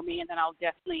before me, and then I'll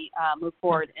definitely move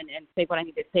forward and say what I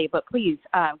need to say. But please,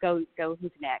 go.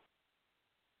 Who's next?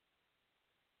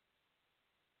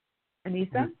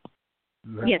 Anissa?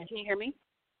 Yes, can you hear me?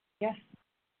 Yes.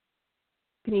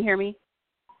 Can you hear me?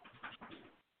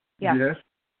 Yeah. Yes.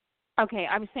 Okay,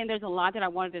 I was saying there's a lot that I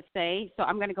wanted to say, so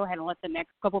I'm going to go ahead and let the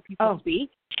next couple people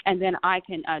speak, and then I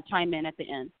can chime in at the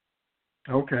end.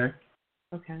 Okay.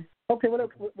 Okay,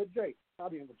 with Jay.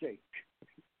 I'll be in with Jay.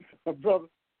 Brother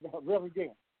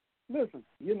Gantt. Listen,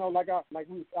 like I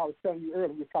was telling you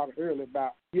earlier, we were talking earlier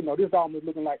about, this almost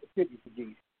looking like the 50s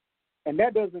again. And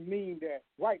that doesn't mean that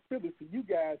white privilege to you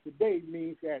guys today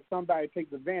means that somebody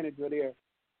takes advantage of their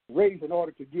race in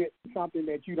order to get something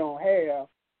that you don't have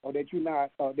or that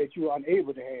you're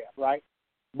unable to have, right?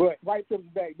 But white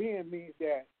privilege back then means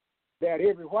that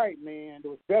every white man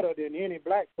was better than any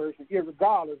black person,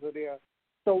 irregardless of their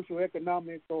social,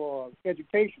 economic, or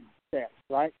educational status,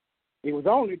 right? It was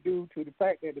only due to the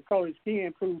fact that the colored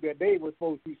skin proved that they were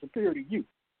supposed to be superior to you.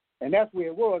 And that's where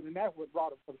it was, and that's what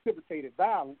brought a precipitated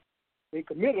violence they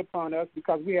committed upon us,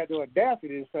 because we had the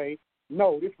audacity to say,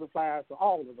 no, this applies to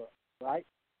all of us, right?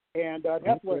 And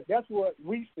that's what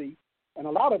we see, and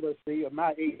a lot of us see, of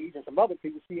my age and some other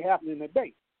people see happening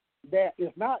today. That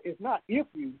it's not if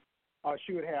you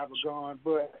should have a gun,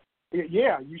 but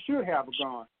you should have a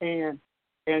gun. And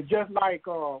just like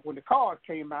when the cars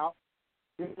came out,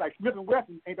 it's like Smith and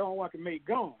Wesson ain't the only one can make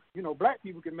guns. You know, black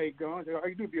people can make guns. All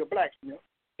you do is be a blacksmith.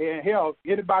 And hell,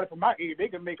 anybody from my age, they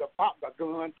can make a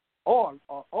gun or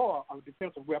a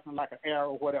defensive weapon like an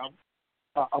arrow or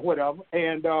whatever.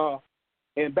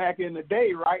 And back in the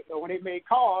day, right, when they made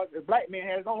cars, the black man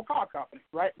had his own car company,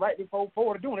 right before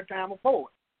Ford, during the time of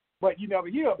Ford. But you never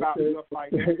hear about stuff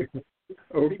like that.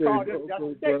 Let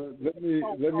me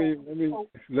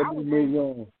move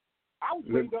on. I was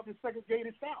raised up in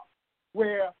segregated South,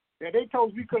 where they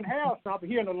told us we couldn't have something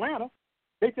here in Atlanta.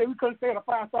 They said we couldn't stay at a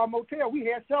 5-star motel. We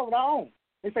had several of our own.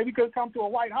 They said we couldn't come to a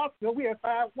white hospital. We had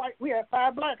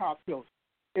five black hospitals.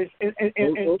 Just in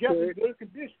good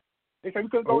condition. They said we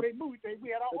couldn't go to their movie theater. We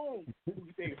had our own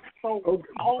movie theater. So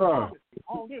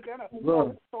on this and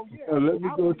that. So yeah. Let me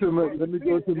go to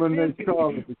my next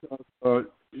caller because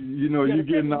you're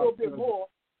getting out. A little bit more.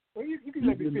 Well, you can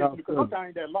let me finish because sometimes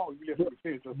ain't that long. You let me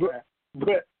finish that.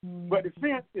 But the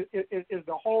sense is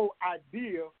the whole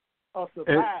idea of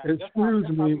surviving.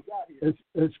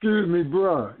 Excuse me,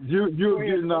 bro. You're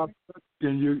getting off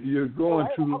and you're going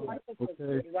too long.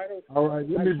 Okay. All right.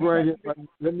 Let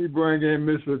me bring in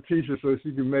Miss Letitia so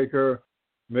she can make her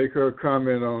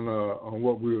comment on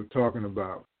what we were talking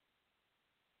about.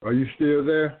 Are you still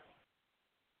there?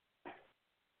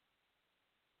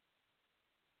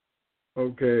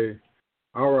 Okay.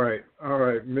 All right.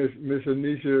 Miss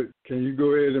Anisha, can you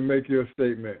go ahead and make your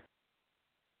statement?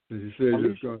 Since you said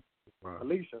you're going.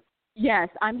 Alicia. Yes,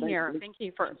 I'm here. Thank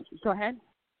you for. Go ahead.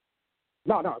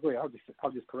 No, go ahead. I'll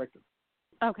just correct him.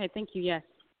 Okay, thank you. Yes.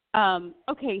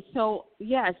 Okay, so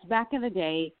yes, back in the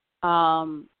day,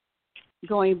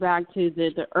 going back to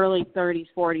the early 30s,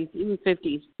 40s, even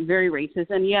 50s, very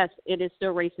racist. And yes, it is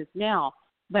still racist now,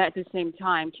 but at the same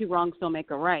time, two wrongs don't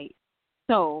make a right.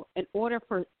 So in order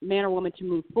for man or woman to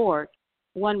move forward,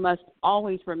 one must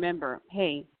always remember,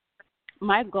 hey,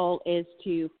 my goal is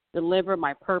to deliver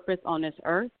my purpose on this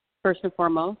earth, first and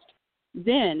foremost.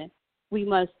 Then we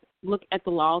must look at the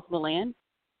laws of the land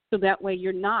so that way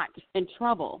you're not in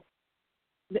trouble.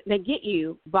 They get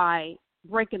you by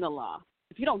breaking the law.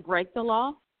 If you don't break the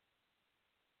law,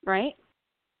 right,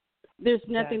 there's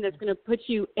nothing that's going to put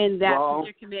you in that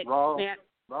predicament.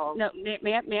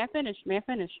 May I finish?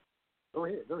 Go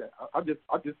ahead. I'll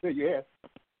just say yes.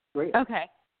 Go ahead. Okay.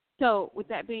 So with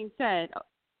that being said,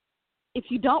 if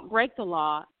you don't break the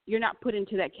law, you're not put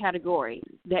into that category,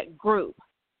 that group.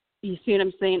 You see what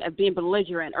I'm saying, of being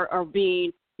belligerent or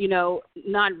being,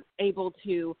 not able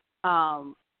to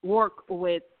work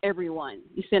with everyone.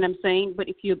 You see what I'm saying? But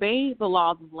if you obey the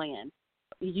laws of the land,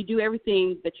 you do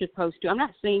everything that you're supposed to. I'm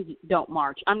not saying don't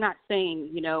march. I'm not saying,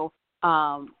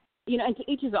 and to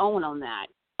each his own on that.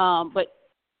 But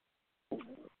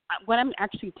what I'm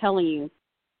actually telling you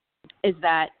is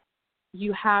that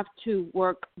you have to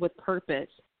work with purpose.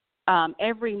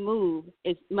 Every move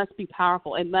must be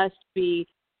powerful. It must be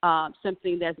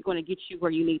something that's going to get you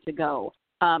where you need to go.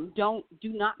 Do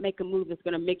not make a move that's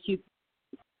going to make you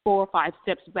 4 or 5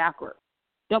 steps backward.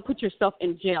 Don't put yourself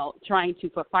in jail trying to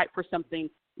fight for something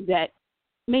that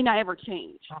may not ever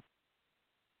change.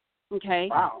 Okay?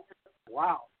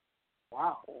 Wow.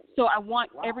 So I want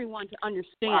everyone to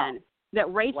understand that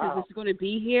racism is going to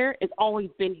be here. It's always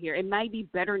been here. It might be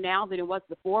better now than it was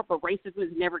before, but racism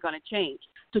is never going to change.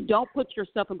 So don't put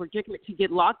yourself in predicament to get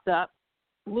locked up,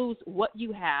 lose what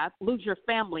you have, lose your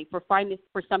family for fighting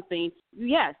for something.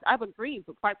 Yes, I've agreed,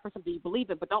 but fight for something you believe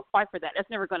in, but don't fight for that. That's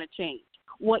never going to change.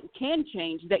 What can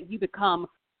change is that you become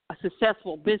a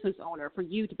successful business owner, for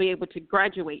you to be able to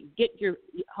graduate, get your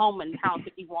home and house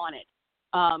that you wanted,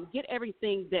 get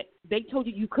everything that they told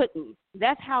you couldn't.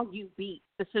 That's how you beat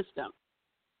the system.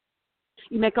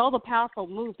 You make all the powerful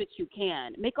moves that you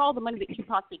can, make all the money that you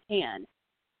possibly can,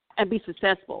 and be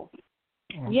successful.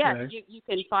 Okay. Yes, you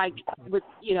can fight with,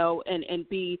 and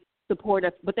be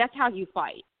supportive, but that's how you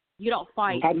fight. You don't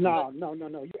fight. No.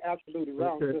 You're absolutely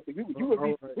wrong. Okay.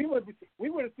 We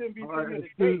would have still been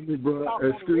Excuse me,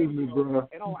 bro.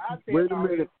 Wait a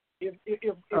minute. If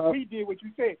we did what you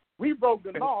said, we broke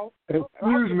the law.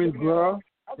 Excuse me, bro.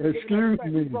 We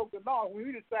broke the law when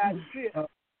we decided to sit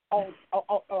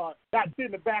not sit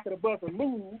in the back of the bus and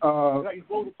move, like you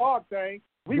go to the park thing.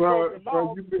 We broke the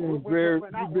law. You being very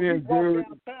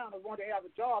downtown and wanted to have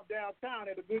a job downtown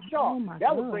at a good job.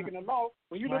 That was breaking the law.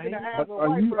 When you look in the eyes of a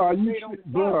white person,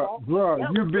 bro,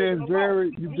 you're being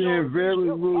very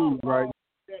rude, right?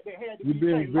 that had to You're be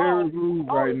being changed. very Laws, rude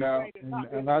laws right is now, something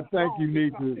that's not and I think wrong. you It's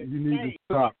need something to that can change.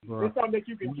 stop, bro. It's something that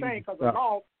you can change because the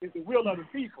law is the will of the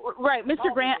people. Right, Mr.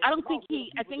 Law Grant. is-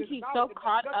 I think he's so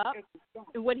caught up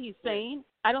in what he's saying.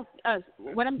 I don't.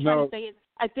 What I'm trying to say is,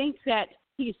 I think that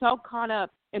he's so caught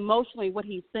up emotionally what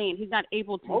he's saying. He's not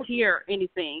able to hear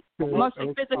anything.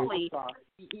 Emotionally, physically.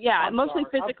 Yeah, emotionally,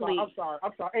 physically. I'm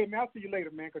sorry. Hey, man, I'll see you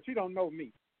later, man, because she don't know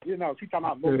me. You know, she talking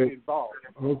about emotionally involved.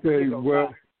 Okay,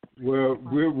 well,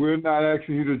 we're not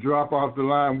asking you to drop off the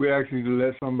line. We're asking you to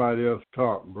let somebody else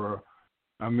talk, bro.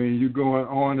 I mean, you're going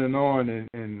on, and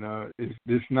this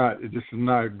is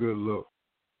not a good look.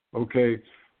 Okay,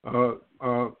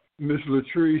 Miss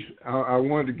Latrice, I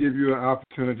wanted to give you an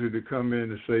opportunity to come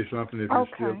in and say something if you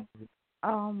still.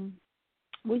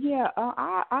 Well, yeah,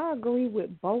 I agree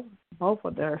with both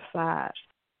of their sides.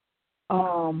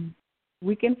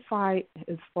 We can fight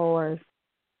as far as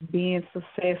being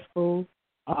successful,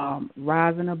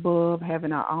 rising above,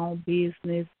 having our own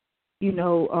business. You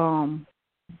know,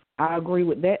 I agree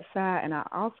with that side, and I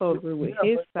also agree with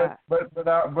his side.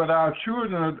 But our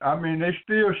children, I mean, they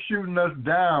still shooting us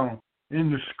down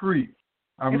in the street.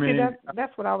 I mean,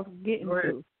 that's what I was getting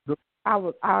to.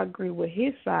 I agree with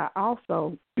his side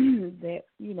also that,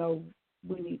 you know,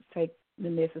 we need to take the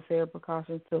necessary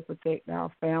precautions to protect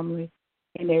our family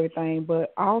and everything.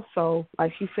 But also,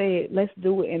 like she said, let's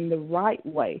do it in the right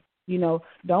way. You know,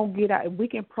 don't get out. We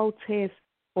can protest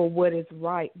for what is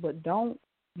right, but don't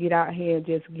get out here and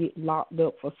just get locked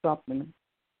up for something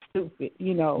stupid.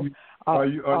 You know, are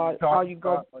you talking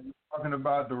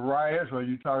about the riots? Or are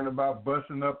you talking about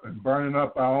busting up and burning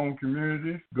up our own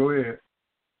communities? Go ahead.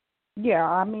 Yeah,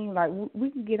 I mean, like, we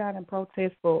can get out and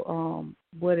protest for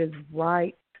what is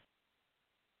right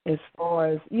as far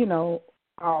as, you know,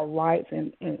 our rights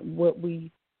and what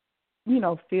we, you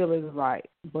know, feel is right.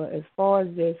 But as far as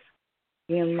just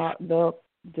being locked up,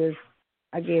 just,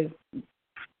 I guess,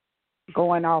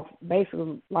 going off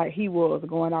basically like he was,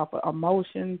 going off of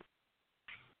emotions,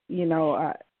 you know,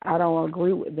 I don't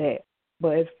agree with that.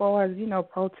 But as far as, you know,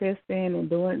 protesting and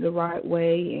doing it the right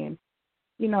way and,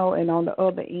 you know, and on the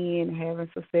other end, having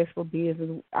successful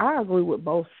business, I agree with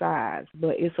both sides,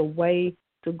 but it's a way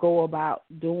to go about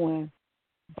doing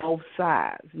both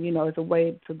sides. You know, it's a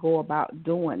way to go about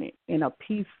doing it in a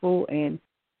peaceful and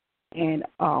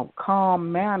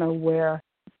calm manner where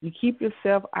you keep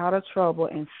yourself out of trouble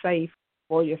and safe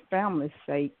for your family's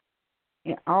sake,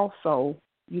 and also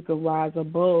you can rise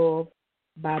above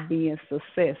by being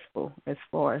successful, as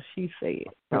far as she said.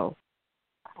 So.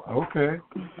 Okay.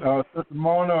 Sister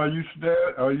Mona, are you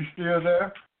still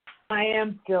there? I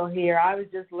am still here. I was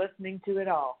just listening to it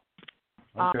all.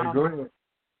 Okay, go ahead.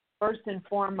 First and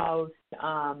foremost,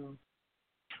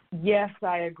 yes,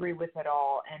 I agree with it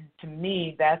all. And to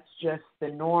me, that's just the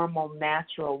normal,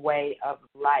 natural way of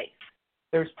life.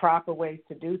 There's proper ways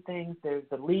to do things. There's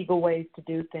the legal ways to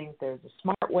do things. There's the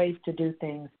smart ways to do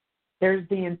things. There's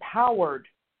the empowered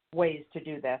ways to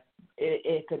do that.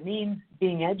 If it means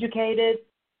being educated,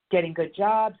 getting good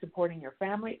jobs, supporting your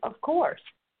family, of course.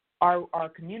 Our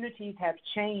communities have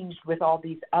changed with all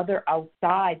these other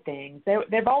outside things.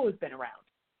 They've always been around,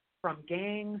 from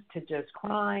gangs to just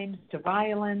crimes to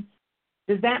violence.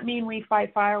 Does that mean we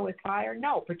fight fire with fire?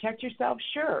 No. Protect yourself?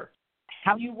 Sure.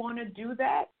 How you want to do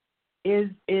that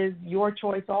is your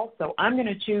choice also. I'm going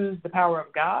to choose the power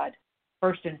of God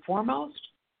first and foremost,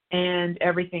 and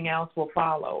everything else will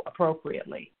follow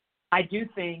appropriately. I do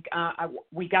think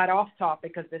we got off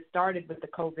topic because this started with the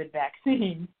COVID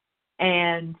vaccine.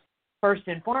 And first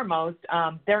and foremost,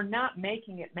 they're not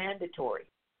making it mandatory.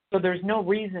 So there's no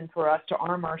reason for us to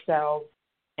arm ourselves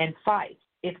and fight.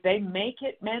 If they make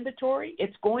it mandatory,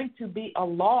 it's going to be a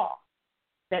law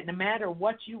that no matter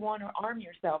what you want to arm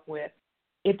yourself with,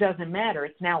 it doesn't matter.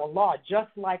 It's now a law,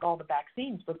 just like all the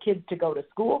vaccines for kids to go to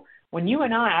school. When you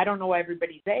and I don't know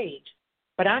everybody's age,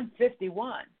 but I'm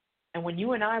 51. And when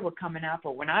you and I were coming up,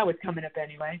 or when I was coming up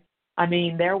anyway, I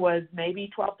mean, there was maybe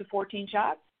 12 to 14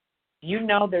 shots. You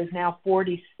know there's now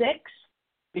 46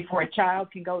 before a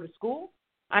child can go to school.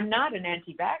 I'm not an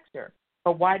anti-vaxxer,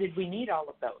 but why did we need all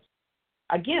of those?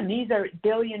 Again, these are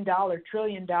billion-dollar,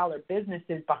 trillion-dollar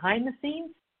businesses behind the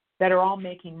scenes that are all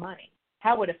making money.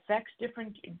 How it affects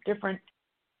different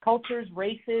cultures,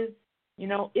 races, you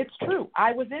know, it's true.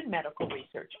 I was in medical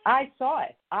research. I saw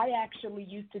it. I actually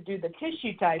used to do the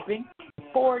tissue typing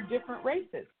for different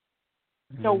races.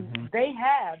 So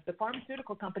the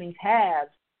pharmaceutical companies have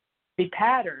the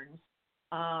patterns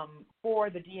for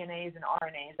the DNAs and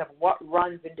RNAs of what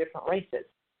runs in different races.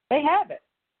 They have it.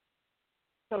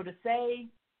 So to say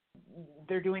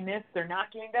they're doing this, they're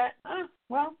not doing that,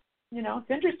 well, you know, it's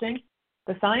interesting.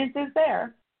 The science is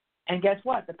there. And guess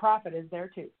what? The profit is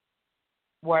there too.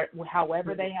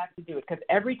 However they have to do it. Because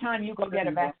every time you go get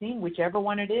a vaccine, whichever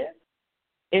one it is,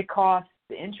 it costs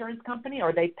the insurance company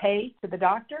or they pay to the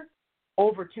doctor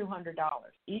over $200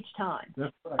 each time.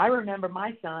 That's right. I remember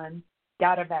my son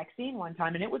got a vaccine one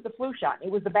time, and it was the flu shot. It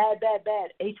was the bad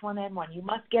H1N1. You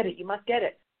must get it. You must get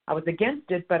it. I was against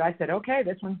it, but I said, okay,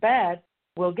 this one's bad.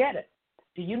 We'll get it.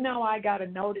 Do you know I got a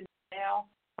note in the mail,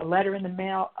 a letter in the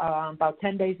mail about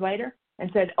 10 days later and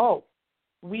said, oh,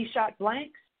 we shot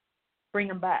blanks, bring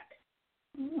them back.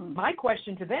 My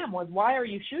question to them was, why are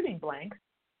you shooting blanks?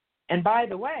 And by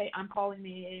the way, I'm calling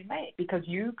the AMA because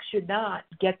you should not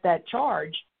get that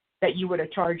charge that you would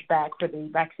have charged back for the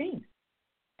vaccine.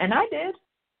 And I did.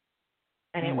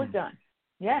 And it was done.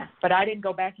 Yeah. But I didn't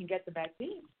go back and get the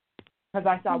vaccine because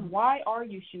I thought, why are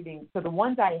you shooting? So the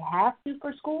ones I have to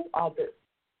for school, I'll do.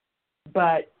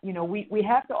 But, you know, we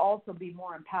have to also be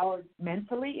more empowered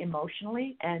mentally,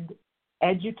 emotionally, and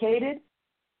educated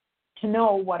to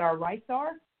know what our rights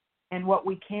are and what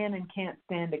we can and can't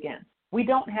stand against. We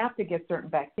don't have to get certain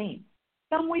vaccines.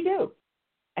 Some we do.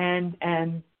 And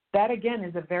that, again,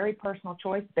 is a very personal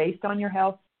choice based on your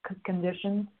health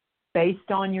conditions,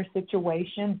 based on your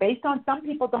situation, based on some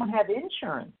people don't have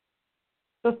insurance.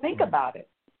 So think about it.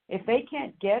 If they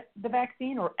can't get the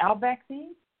vaccine or our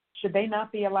vaccine, should they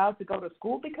not be allowed to go to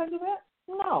school because of it?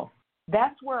 No.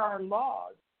 That's where our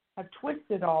laws have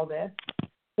twisted all this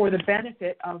for the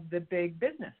benefit of the big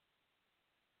business.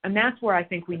 And that's where I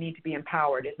think we need to be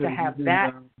empowered, is to have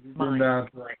that mind.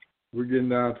 We're getting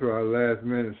down to our last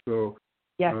minute, so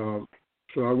yes.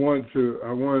 So I wanted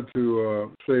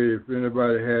to say if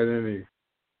anybody had any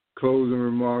closing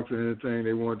remarks or anything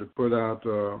they wanted to put out,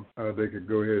 they could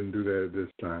go ahead and do that at this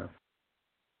time.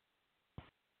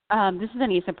 This is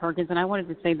Anissa Perkins, and I wanted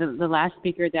to say the last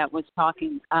speaker that was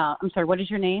talking. I'm sorry, what is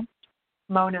your name?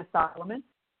 Mona Solomon.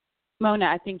 Mona,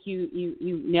 I think you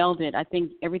nailed it. I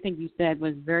think everything you said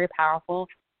was very powerful,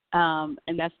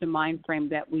 and that's the mind frame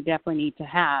that we definitely need to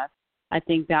have. I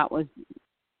think that was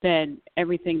said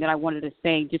everything that I wanted to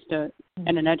say just in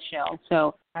a nutshell.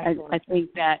 So I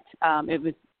think that it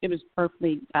was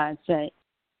perfectly said.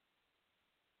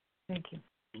 Thank you,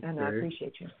 and I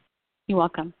appreciate you. You're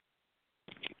welcome.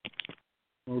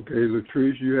 Okay,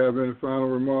 Latrice, you have any final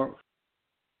remarks?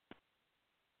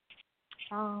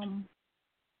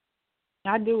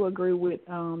 I do agree with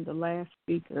the last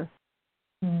speaker.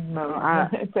 Mona.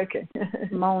 It's okay.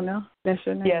 Mona, that's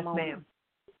your name? Yes, Mona. ma'am.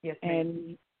 Yes, ma'am.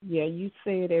 And, yeah, you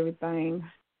said everything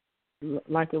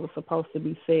like it was supposed to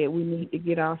be said. We need to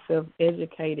get ourselves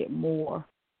educated more.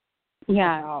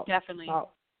 Yeah, definitely.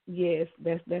 Yes,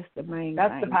 that's the main thing.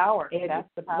 That's the power. That's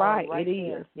the power. Right, it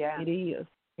is. Yeah. It is.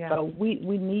 Yeah. So we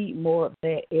need more of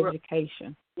that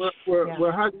education. Well,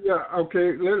 how do you,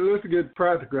 okay, let's get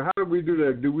practical. How do we do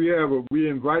that? Do we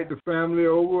invite the family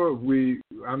over? Do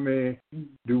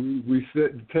we sit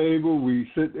at the table?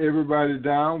 We sit everybody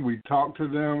down? We talk to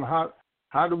them?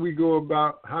 How do we go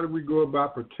about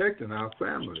protecting our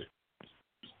family?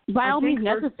 By all means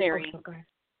necessary.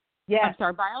 Yes. I'm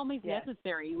sorry. By all means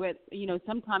necessary. With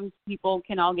sometimes people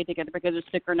can all get together because they're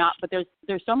sick or not. But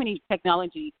there's so many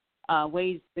technology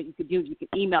ways that you could do. You can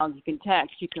email, you can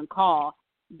text, you can call.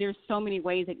 There's so many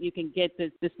ways that you can get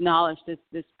this knowledge,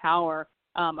 this power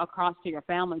across to your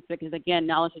families. Because again,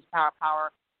 knowledge is power.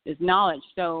 Power is knowledge.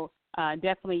 So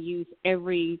definitely use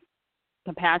every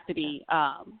capacity,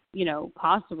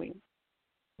 possibly.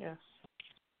 Yes.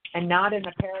 And not in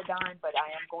a paradigm, but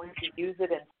I am going to use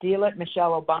it and steal it.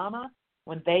 Michelle Obama,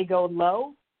 when they go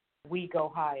low, we go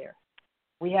higher.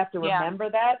 We have to remember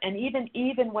that. And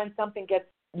even when something gets,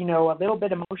 a little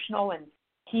bit emotional and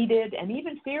heated and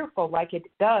even fearful like it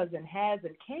does and has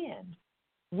and can,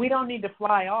 we don't need to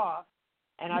fly off.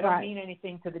 And I don't mean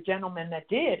anything to the gentleman that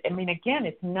did. I mean, again,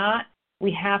 it's not,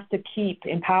 we have to keep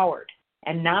empowered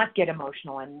and not get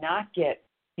emotional and not get,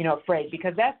 afraid,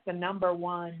 because that's the number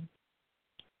one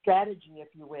strategy, if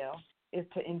you will, is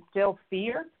to instill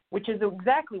fear, which is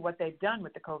exactly what they've done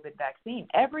with the COVID vaccine.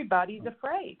 Everybody's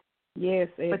afraid. Yes,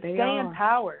 but stay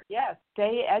empowered. Yes,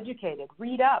 stay educated.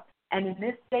 Read up. And in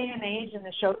this day and age in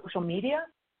the social media,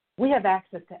 we have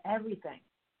access to everything.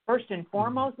 First and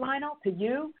foremost, Lionel, to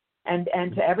you and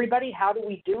to everybody, how do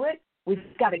we do it? We've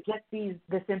got to get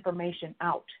this information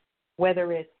out,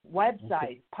 whether it's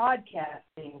websites,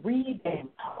 podcasting, reading,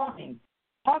 talking.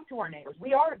 Talk to our neighbors.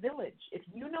 We are a village. If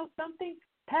you know something,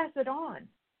 pass it on.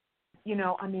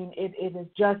 It is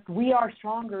just, we are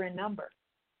stronger in number.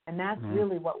 And that's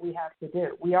really what we have to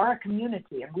do. We are a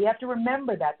community, and we have to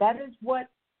remember that. That is what,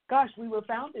 we were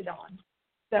founded on.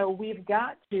 So we've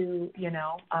got to,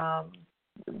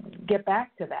 get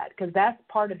back to that, because that's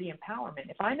part of the empowerment.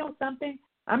 If I know something,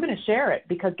 I'm going to share it,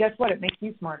 because guess what? It makes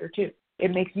you smarter too.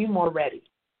 It makes you more ready.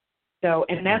 So,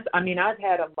 and that's, I mean, I've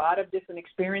had a lot of different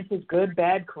experiences, good,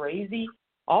 bad, crazy,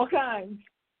 all kinds,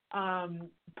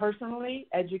 personally,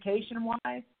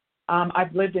 education-wise.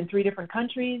 I've lived in 3 different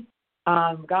countries.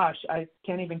 Gosh, I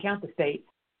can't even count the states,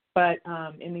 but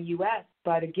in the U.S.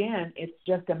 But again, it's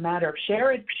just a matter of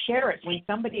share it. When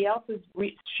somebody else is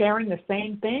sharing the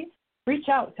same thing, reach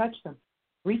out, touch them,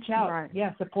 reach out, right.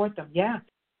 Yeah, support them, yeah.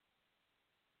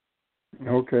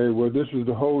 Okay, well, this is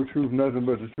the Whole Truth, Nothing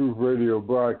But the Truth radio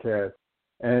broadcast,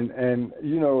 and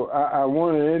you know, I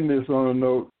want to end this on a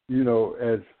note, you know,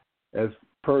 as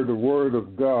per the Word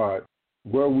of God,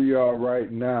 where we are right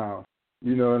now,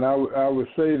 you know, and I would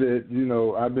say that, you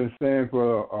know, I've been saying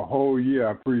for a whole year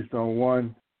I preached on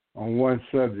one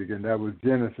subject, and that was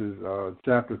Genesis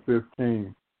chapter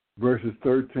 15, verses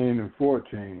 13 and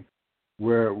 14.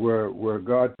 Where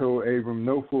God told Abram,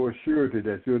 know for a surety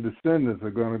that your descendants are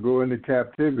going to go into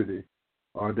captivity,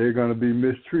 or they're going to be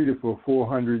mistreated for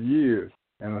 400 years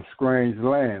in a strange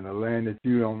land, a land that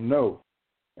you don't know.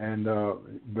 And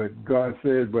but God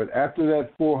said, but after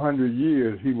that 400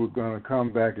 years, he was going to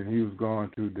come back and he was going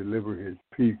to deliver his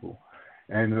people.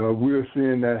 And we're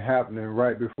seeing that happening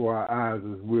right before our eyes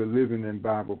as we're living in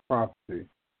Bible prophecy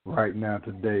right now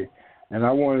today. And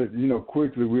I wanted, you know,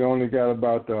 quickly, we only got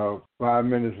about 5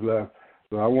 minutes left,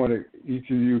 so I wanted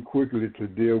each of you quickly to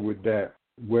deal with that,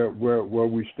 where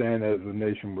we stand as a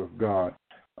nation with God.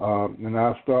 And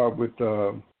I'll start with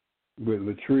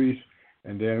Latrice,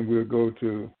 and then we'll go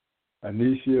to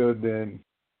Anisha, then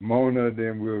Mona,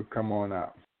 then we'll come on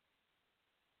out.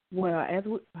 Well,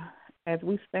 as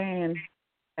we stand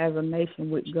as a nation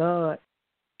with God,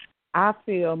 I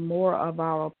feel more of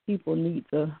our people need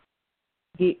to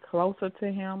get closer to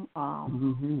him,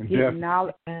 get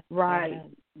knowledge, right,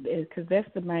 because that's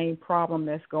the main problem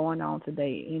that's going on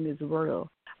today in this world.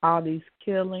 All these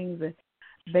killings,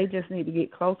 they just need to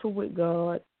get closer with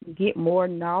God, get more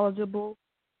knowledgeable,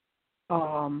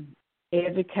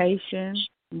 education,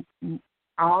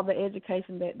 all the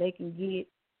education that they can get.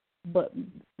 But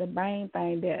the main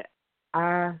thing that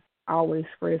I always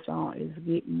stress on is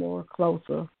get more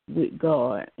closer with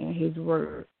God and his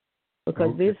word,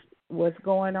 because what's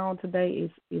going on today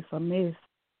is a mess.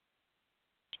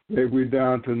 Hey, we're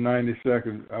down to 90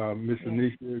 seconds. Ms.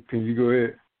 Anisha, can you go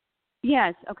ahead?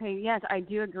 Yes. Okay. Yes, I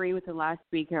do agree with the last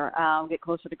speaker. Get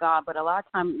closer to God, but a lot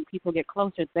of times when people get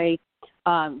closer, they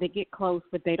get close,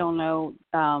 but they don't know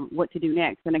what to do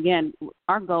next. And again,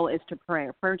 our goal is to pray.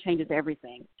 Prayer changes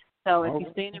everything. So if you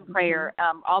stand in prayer,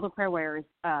 all the prayer warriors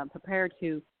prepare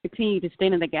to continue to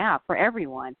stand in the gap for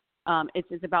everyone.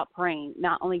 It's about praying,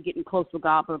 not only getting close to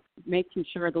God, but making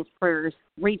sure those prayers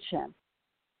reach him.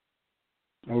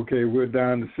 Okay, we're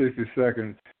down to 60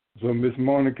 seconds. So, Ms.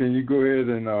 Mona, can you go ahead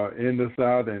and end us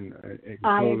out? And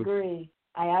I agree.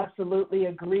 I absolutely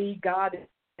agree. God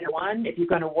is one. If you're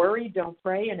going to worry, don't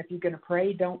pray. And if you're going to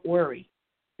pray, don't worry.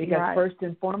 Because first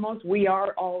and foremost, we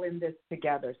are all in this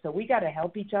together. So we got to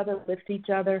help each other, lift each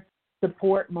other,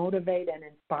 support, motivate, and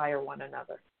inspire one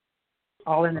another.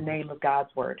 All in the name of God's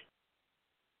word.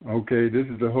 Okay, this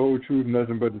is the Whole Truth,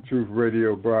 Nothing But the Truth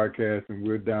radio broadcast, and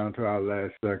we're down to our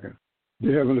last second.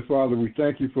 Dear Heavenly Father, we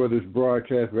thank you for this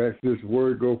broadcast. We ask this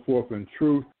word go forth in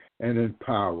truth and in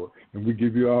power. And we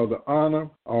give you all the honor,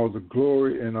 all the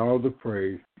glory, and all the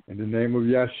praise. In the name of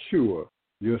Yeshua,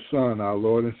 your Son, our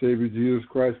Lord and Savior Jesus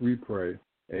Christ, we pray.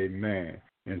 Amen.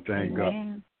 And thank God.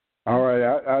 All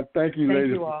right, I thank you,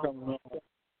 ladies, for coming on.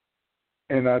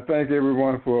 And I thank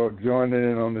everyone for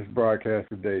joining in on this broadcast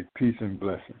today. Peace and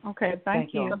blessings. Okay,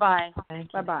 thank you. Bye-bye. Thank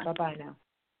you. Bye-bye. Bye-bye now.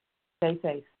 Stay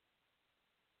safe.